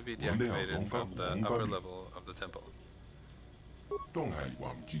can only be deactivated from the upper level of the temple.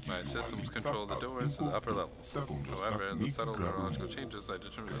 My systems control the doors to the upper levels. However, the subtle neurological changes I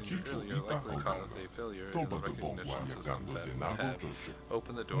determined earlier likely caused a failure in the recognition system that would have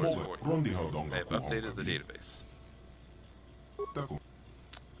opened the doors for you. I have updated the database.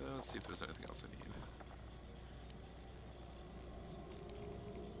 Let's see if there's anything else I need.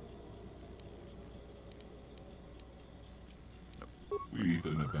 Nope.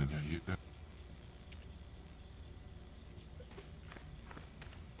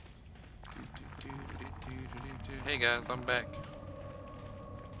 Hey guys, I'm back.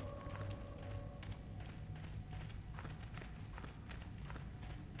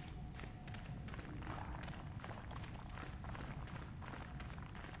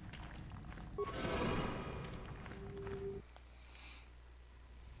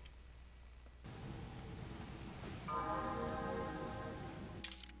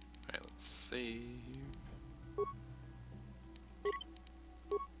 Let's save.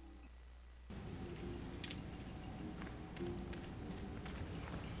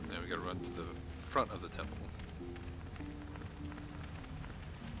 Now we gotta run to the front of the temple.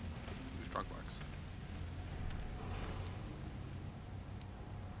 Ooh, strong box.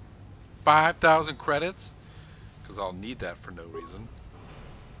 5,000 credits? Because I'll need that for no reason.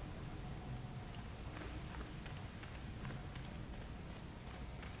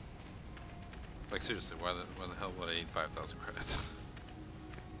 Like, seriously, why the hell would I need 5,000 credits?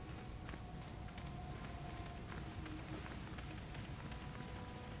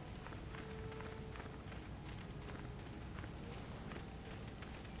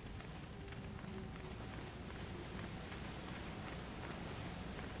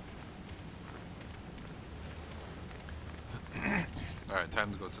 Alright,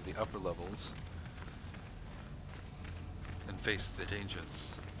 time to go to the upper levels and face the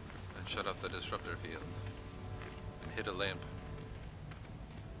dangers and shut off the disruptor field and hit a lamp.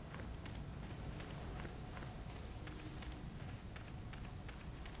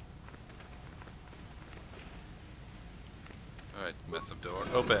 Alright, massive door.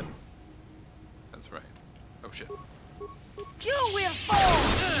 Open! That's right. Oh shit. You will fall!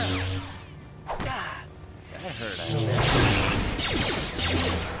 God, I heard I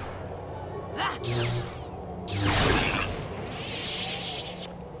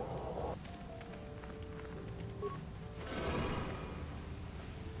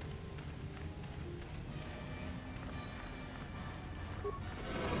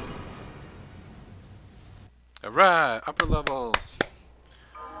Alright, upper levels.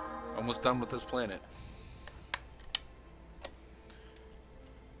 Almost done with this planet.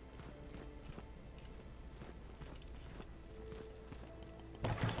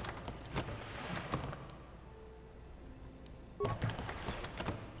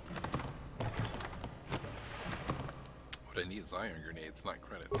 What I need is iron grenades, not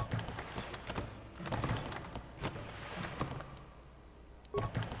credits.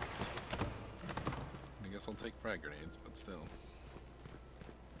 I guess I'll take frag grenades, but still.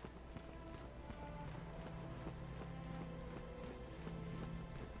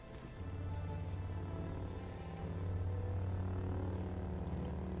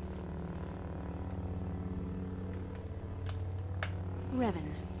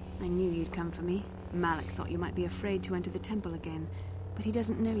 Revan, I knew you'd come for me. Malak thought you might be afraid to enter the temple again, but he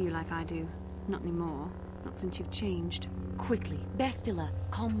doesn't know you like I do. Not anymore. Not since you've changed. Quickly, Bastila,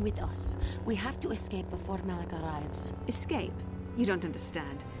 come with us. We have to escape before Malak arrives. Escape? You don't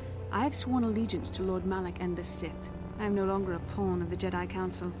understand. I have sworn allegiance to Lord Malak and the Sith. I am no longer a pawn of the Jedi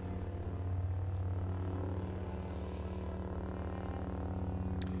Council.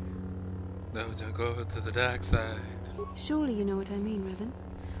 No, don't go to the dark side. Surely you know what I mean, Revan.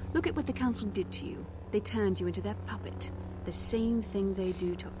 Look at what the Council did to you. They turned you into their puppet. The same thing they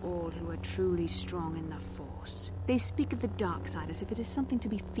do to all who are truly strong in the Force. They speak of the dark side as if it is something to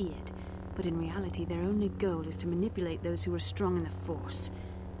be feared, but in reality their only goal is to manipulate those who are strong in the Force.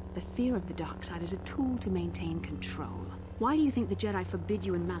 The fear of the dark side is a tool to maintain control. Why do you think the Jedi forbid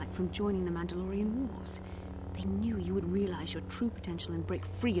you and Malak from joining the Mandalorian Wars? They knew you would realize your true potential and break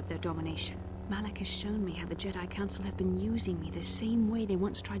free of their domination. Malak has shown me how the Jedi Council have been using me the same way they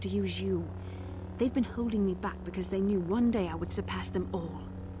once tried to use you. They've been holding me back because they knew one day I would surpass them all.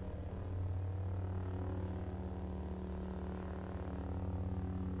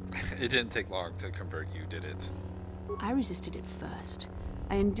 It didn't take long to convert you, did it? I resisted it first.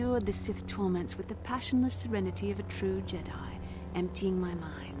 I endured the Sith torments with the passionless serenity of a true Jedi, emptying my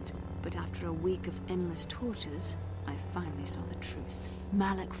mind. But after a week of endless tortures, I finally saw the truth.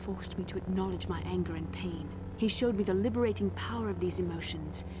 Malak forced me to acknowledge my anger and pain. He showed me the liberating power of these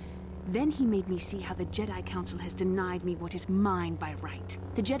emotions. Then he made me see how the Jedi Council has denied me what is mine by right.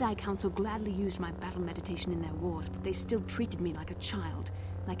 The Jedi Council gladly used my battle meditation in their wars, but they still treated me like a child,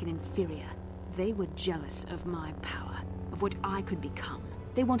 like an inferior. They were jealous of my power, of what I could become.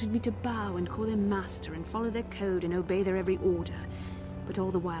 They wanted me to bow and call them master and follow their code and obey their every order. But all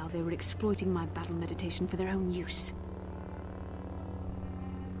the while they were exploiting my battle meditation for their own use.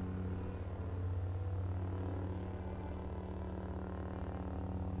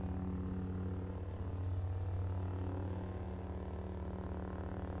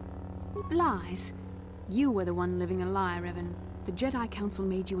 Lies. You were the one living a lie, Revan. The Jedi Council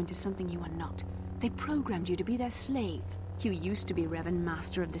made you into something you are not. They programmed you to be their slave. You used to be Revan,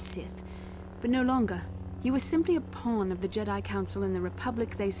 Master of the Sith, but no longer. You were simply a pawn of the Jedi Council in the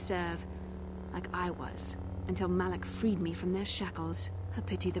Republic they serve, like I was, until Malak freed me from their shackles. A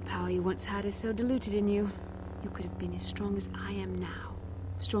pity the power you once had is so diluted in you. You could have been as strong as I am now.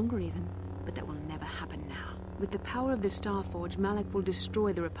 Stronger even, but that will never happen now. With the power of the Starforge, Malak will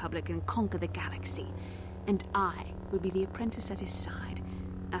destroy the Republic and conquer the galaxy. And I will be the apprentice at his side,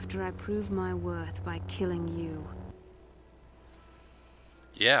 after I prove my worth by killing you.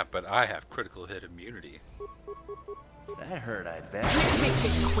 Yeah, but I have critical hit immunity. That hurt, I bet. Let's make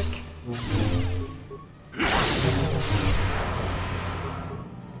this quick.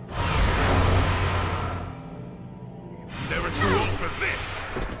 Never too old for this!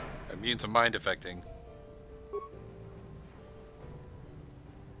 Immune to mind affecting.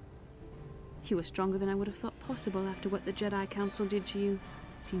 You were stronger than I would have thought possible after what the Jedi Council did to you.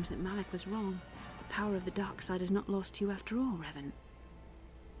 Seems that Malak was wrong. The power of the dark side is not lost to you after all, Revan.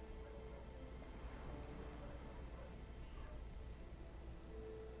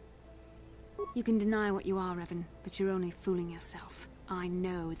 You can deny what you are, Revan, but you're only fooling yourself. I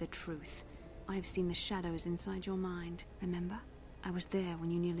know the truth. I've seen the shadows inside your mind, remember? I was there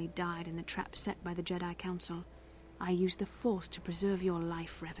when you nearly died in the trap set by the Jedi Council. I used the Force to preserve your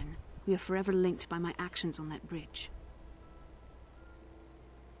life, Revan. We are forever linked by my actions on that bridge.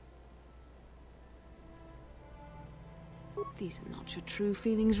 These are not your true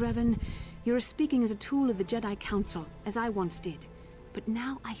feelings, Revan. You're speaking as a tool of the Jedi Council, as I once did. But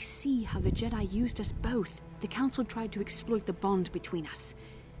now I see how the Jedi used us both. The Council tried to exploit the bond between us.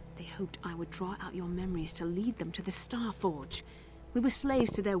 They hoped I would draw out your memories to lead them to the Starforge. We were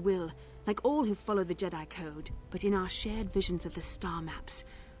slaves to their will, like all who follow the Jedi Code. But in our shared visions of the star maps,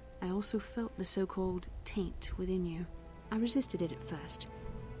 I also felt the so-called taint within you. I resisted it at first,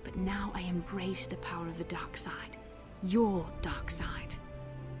 but now I embrace the power of the dark side. Your dark side.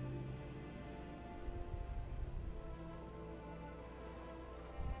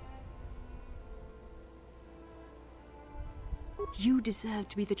 You deserve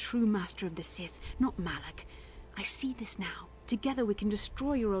to be the true master of the Sith, not Malak. I see this now. Together we can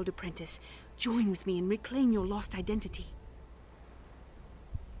destroy your old apprentice. Join with me and reclaim your lost identity.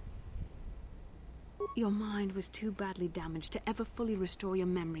 Your mind was too badly damaged to ever fully restore your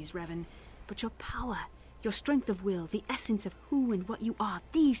memories, Revan. But your power, your strength of will, the essence of who and what you are,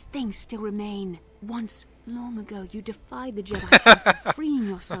 these things still remain. Once, long ago, you defied the Jedi Council, freeing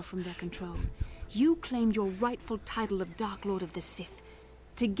yourself from their control. You claimed your rightful title of Dark Lord of the Sith.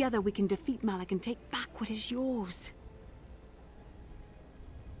 Together we can defeat Malak and take back what is yours.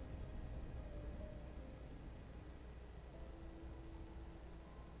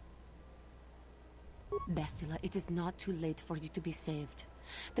 Bastila, it is not too late for you to be saved.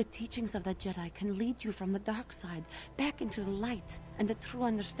 The teachings of the Jedi can lead you from the dark side back into the light and the true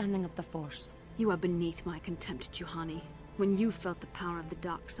understanding of the Force. You are beneath my contempt, Juhani. When you felt the power of the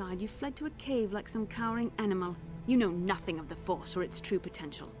dark side, you fled to a cave like some cowering animal. You know nothing of the Force or its true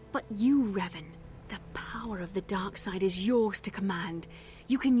potential. But you, Revan, the power of the dark side is yours to command.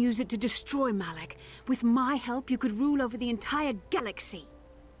 You can use it to destroy Malak. With my help, you could rule over the entire galaxy.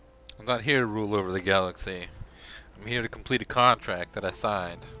 I'm not here to rule over the galaxy. I'm here to complete a contract that I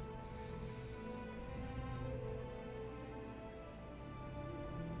signed.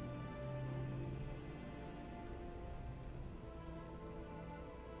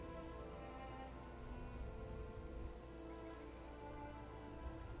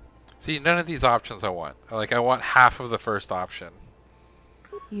 See, none of these options I want. I want half of the first option.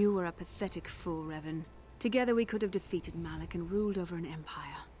 You were a pathetic fool, Revan. Together we could have defeated Malak and ruled over an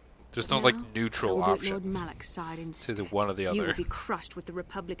empire. There's no, neutral option to the one or the other. You will be crushed with the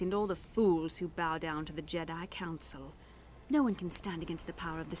Republic and all the fools who bow down to the Jedi Council. No one can stand against the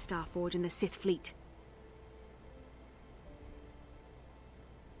power of the Starforge and the Sith fleet.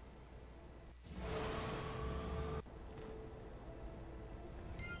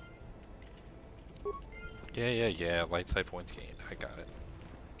 Yeah. Light side points gained. I got it.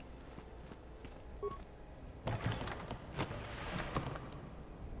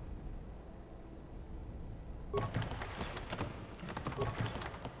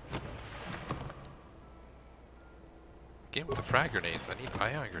 Game with the frag grenades. I need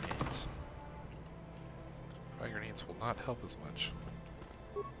ion grenades. Frag grenades will not help as much.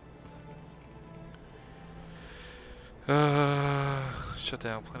 Shut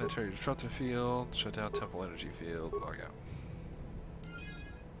down planetary disruptor field. Shut down temple energy field. Log out.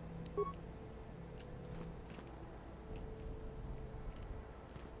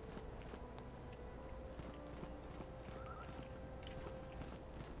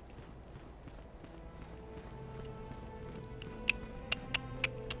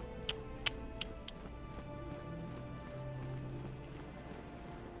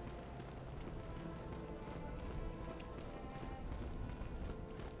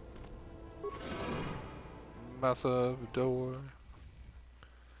 Massive door.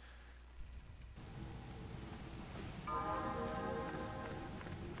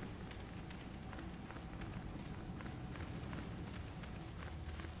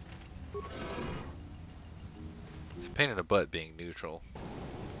 Pain in the butt being neutral.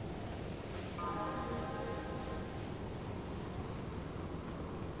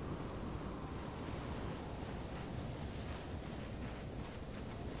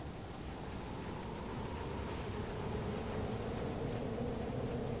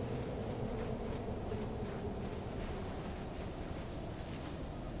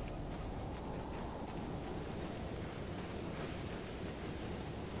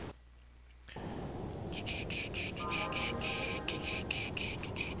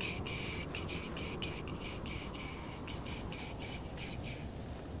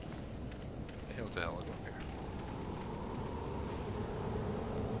 Hey, what the hell is up here?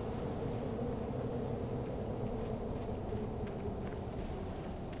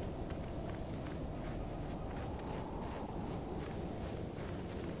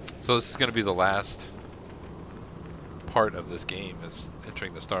 So this is going to be the last part of this game, is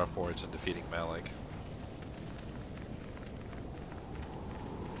entering the Starforge and defeating Malak.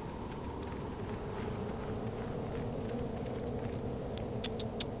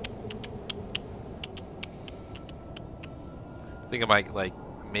 I think I might like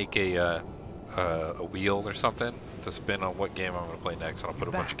make a wheel or something to spin on what game I'm going to play next, and I'll put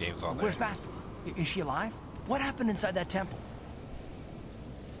a bunch of games on there. Where's Bastila? Is she alive? What happened inside that temple?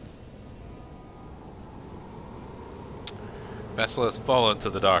 Bastila has fallen to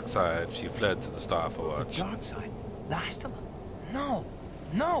the dark side. She fled to the Starforge. The dark side? Bastila? No!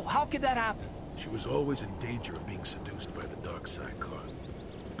 No! How could that happen? She was always in danger of being seduced by the dark side, Carth.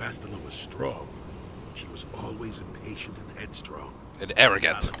 Bastila was strong. She was always impatient and headstrong. And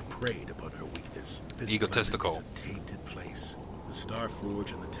arrogant. Malak preyed upon her weakness. This egotistical. planet is a tainted place. The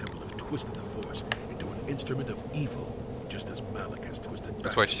Starforge and the Temple have twisted the Force into an instrument of evil, just as Malak has twisted.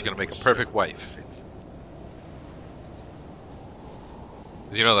 That's why she's going to make a perfect wife.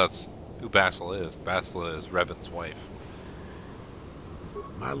 You know that's who Bastila is. Bastila is Revan's wife.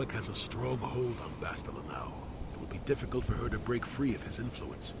 Malak has a strong hold on Bastila now. It will be difficult for her to break free of his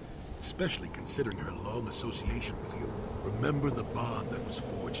influence, especially considering her long association with you. Remember the bond that was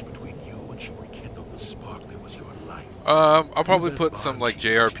forged between you when she rekindled the spark that was your life. I'll probably put some like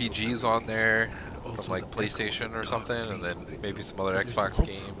JRPGs on there, from like PlayStation or something, and then maybe some other Xbox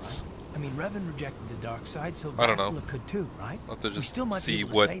games. I mean, Revan rejected the dark side, so I don't know. Bastila could too, right? I'll have to just still might be see able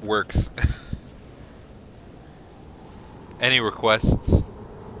to what save her. works. Any requests?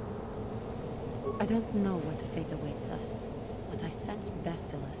 I don't know what fate awaits us, but I sense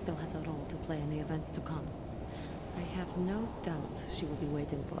Bastila still has a role to play in the events to come. I have no doubt she will be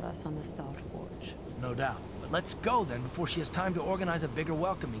waiting for us on the Starforge. No doubt. But let's go then before she has time to organize a bigger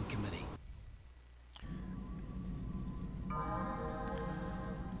welcoming committee.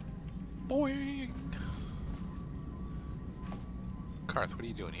 Boing! Carth, what are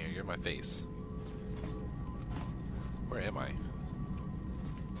you doing here? You're in my face. Where am I?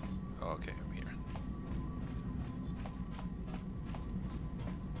 Oh, okay, I'm here.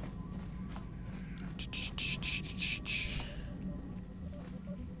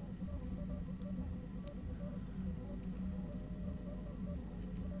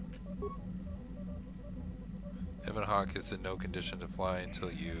 Evan Hawk is in no condition to fly until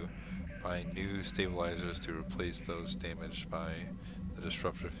you buy new stabilizers to replace those damaged by the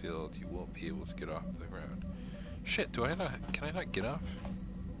disruptor field. You won't be able to get off the ground. Shit, do I not? Can I not get off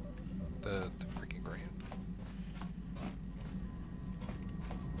the freaking ground?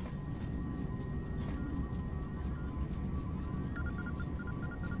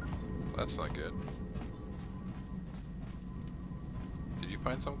 That's not good. Did you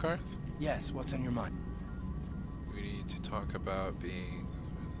find some, Carth? Yes, what's on your mind? We need to talk about being...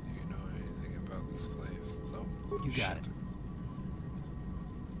 Do you know anything about this place? No. You got it.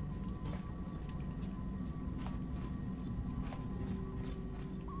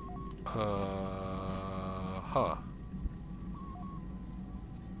 Huh.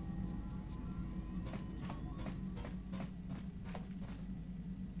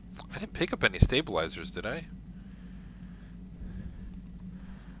 I didn't pick up any stabilizers, did I?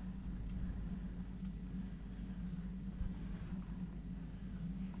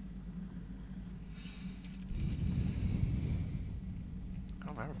 I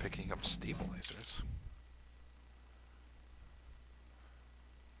don't remember picking up stabilizers.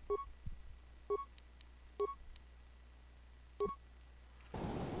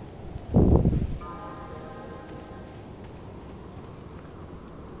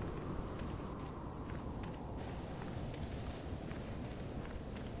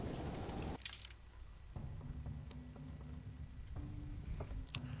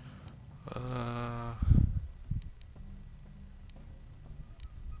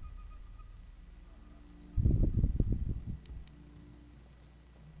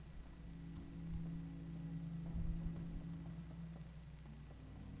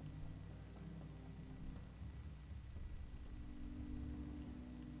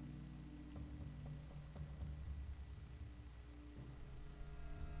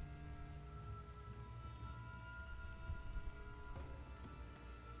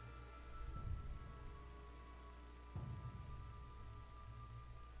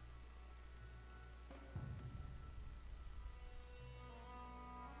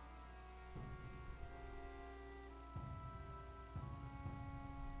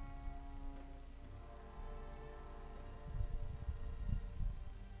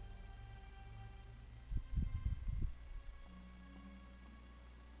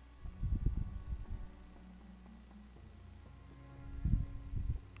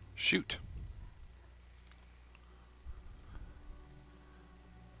 Shoot.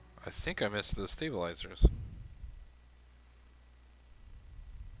 I think I missed the stabilizers.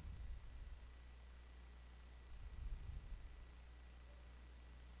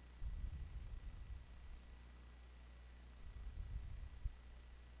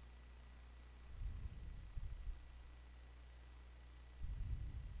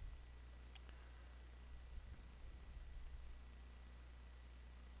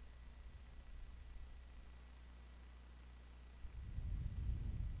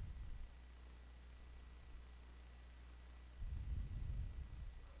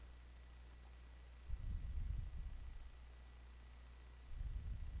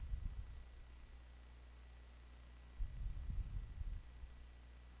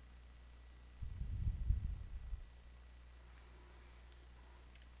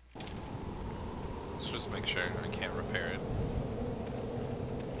 Let's just make sure I can't repair it.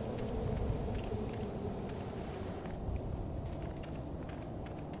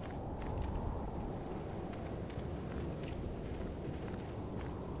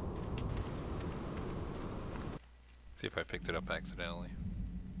 See if I picked it up accidentally.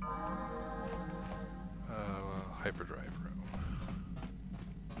 Hyperdrive room.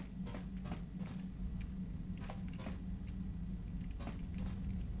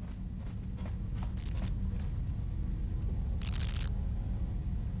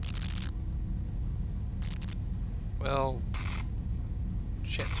 Well,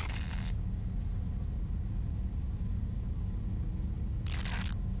 shit.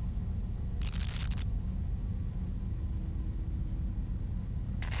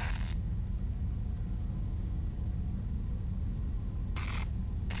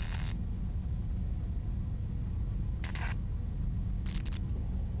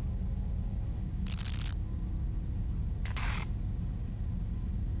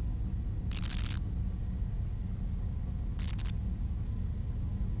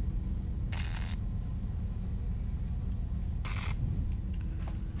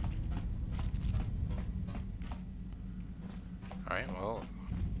 Alright, well,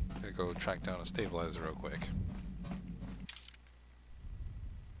 I'm gonna go track down a stabilizer real quick.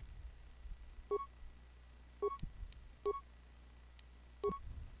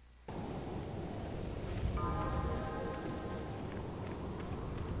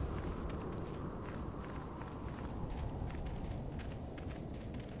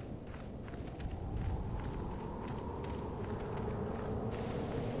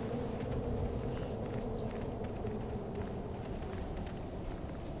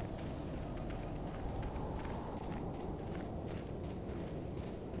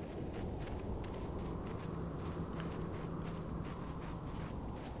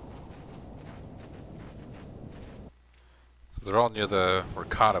 They're all near the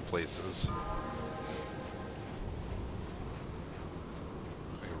Ricotta places.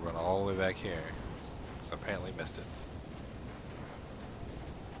 I can run all the way back here. So I apparently missed it.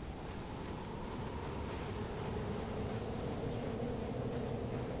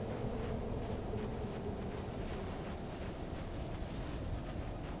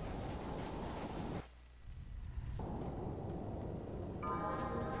 Oh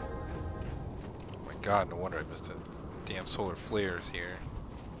my god, no wonder I missed it. Damn solar flares here.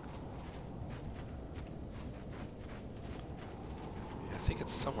 Yeah, I think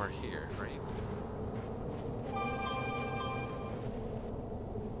it's somewhere here, right?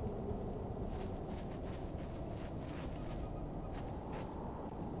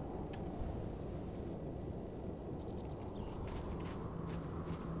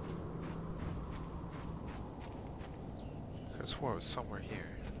 I could have swore it was somewhere here.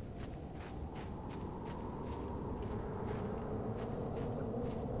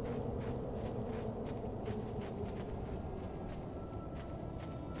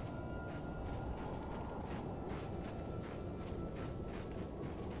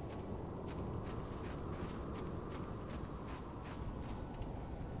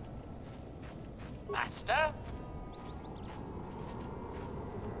 Master?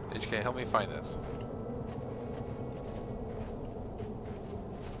 HK, help me find this.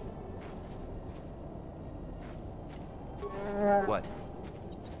 What?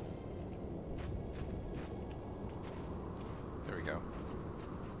 There we go.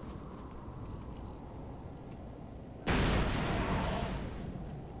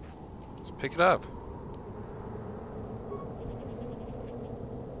 Just pick it up.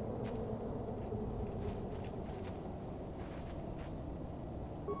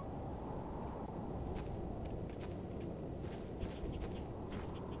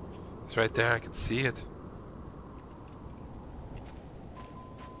 It's right there, I can see it.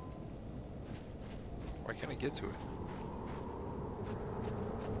 can I get to it?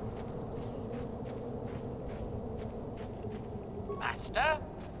 Master?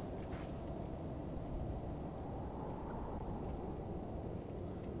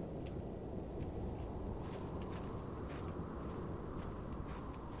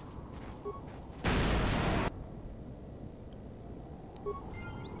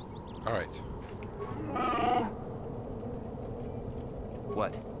 All right.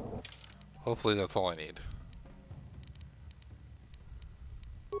 What? Hopefully that's all I need.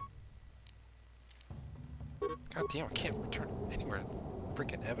 God damn, I can't return anywhere in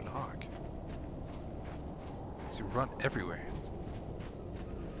freaking Ebon Hawk. You run everywhere.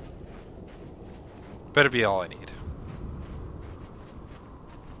 Better be all I need.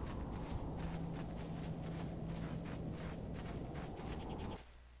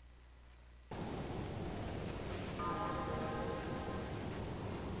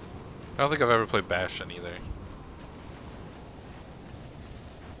 I don't think I've ever played Bastion either.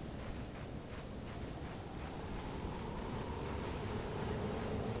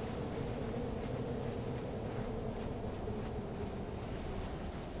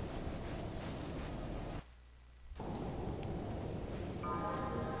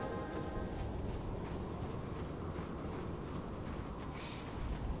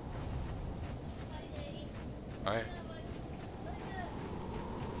 Alright.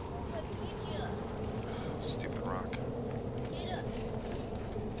 Stupid rock.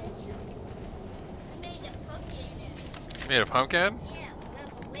 You made a pumpkin? Yeah,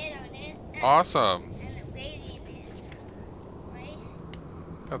 with a lid on it. Awesome. And a baby man.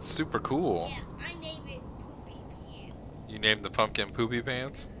 Right? That's super cool. Yeah, I named it Poopy Pants. You named the pumpkin Poopy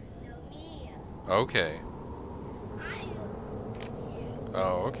Pants? No, me. Okay. I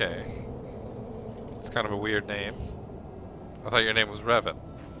Oh, okay. It's kind of a weird name. I thought your name was Revan.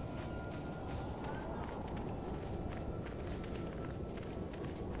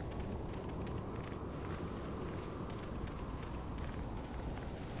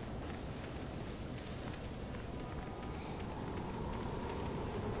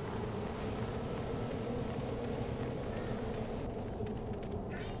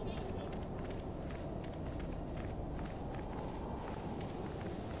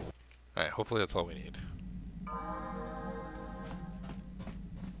 Alright, hopefully that's all we need.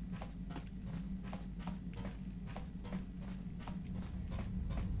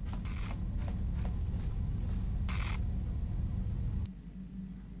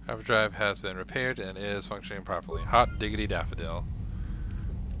 Hyperdrive has been repaired and is functioning properly. Hot diggity daffodil.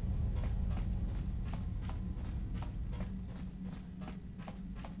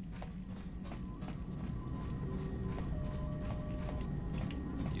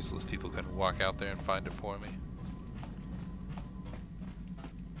 Useless people couldn't walk out there and find it for me.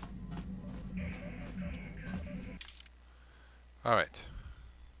 Alright.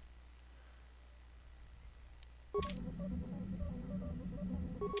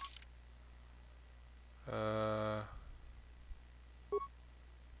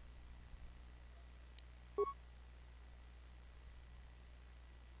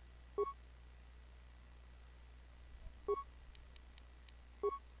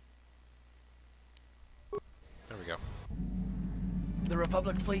 There we go. The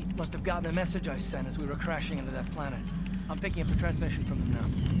Republic fleet must have gotten a message I sent as we were crashing into that planet. I'm picking up the transmission from them now.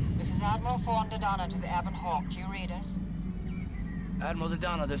 This is Admiral Thorn Dodonna to the Ebon Hawk. Do you read us? Admiral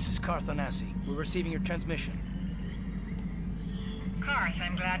Dodonna, this is Carth Onasi. We're receiving your transmission. Carth,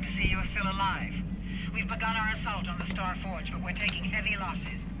 I'm glad to see you are still alive. We've begun our assault on the Star Forge, but we're taking heavy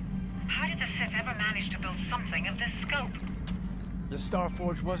losses. How did the Sith ever manage to build something of this scope? The Star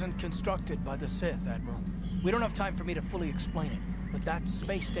Forge wasn't constructed by the Sith, Admiral. We don't have time for me to fully explain it, but that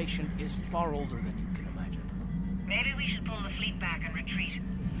space station is far older than you can imagine. Maybe we should pull the fleet back and retreat.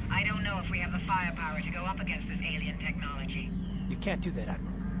 I don't know if we have the firepower to go up against this alien technology. You can't do that,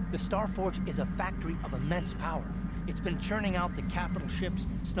 Admiral. The Star Forge is a factory of immense power. It's been churning out the capital ships,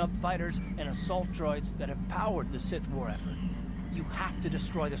 snub fighters, and assault droids that have powered the Sith war effort. You have to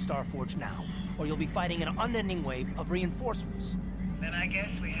destroy the Star Forge now, or you'll be fighting an unending wave of reinforcements. Then I guess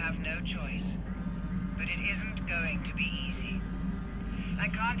we have no choice. But it isn't going to be easy. I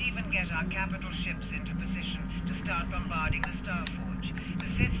can't even get our capital ships into position to start bombarding the Star Forge. The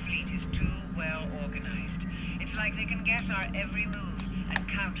Sith fleet is too well organized. It's like they can guess our every move and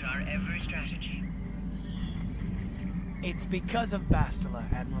counter our every strategy. It's because of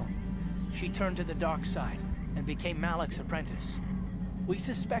Bastila, Admiral. She turned to the dark side and became Malak's apprentice. We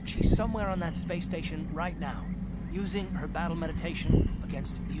suspect she's somewhere on that space station right now, using her battle meditation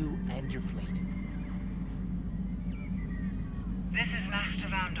against you and your fleet. This is Master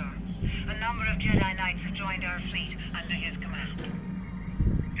Vandor. A number of Jedi Knights have joined our fleet under his command.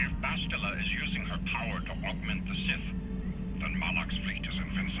 If Bastila is using her power to augment the Sith, then Malak's fleet is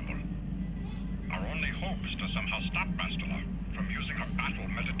invincible. Our only hope is to somehow stop Bastila from using her battle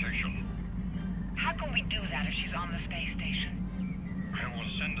meditation. How can we do that if she's on the space station? I will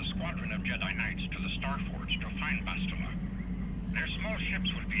send a squadron of Jedi Knights to the Starforge to find Bastila. Their small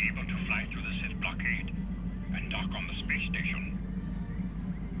ships will be able to fly through the Sith blockade and dock on the space station.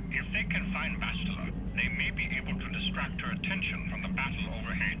 If they can find Bastila, they may be able to distract her attention from the battle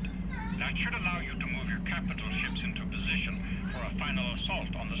overhead. That should allow you to move your capital ships into position for a final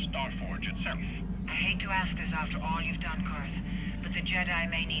assault on the Starforge itself. I hate to ask this after all you've done, Kurth, but the Jedi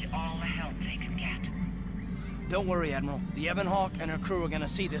may need all the help they can get. Don't worry, Admiral. The Ebon Hawk and her crew are gonna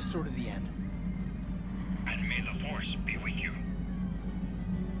see this through to the end. And may the Force be with you.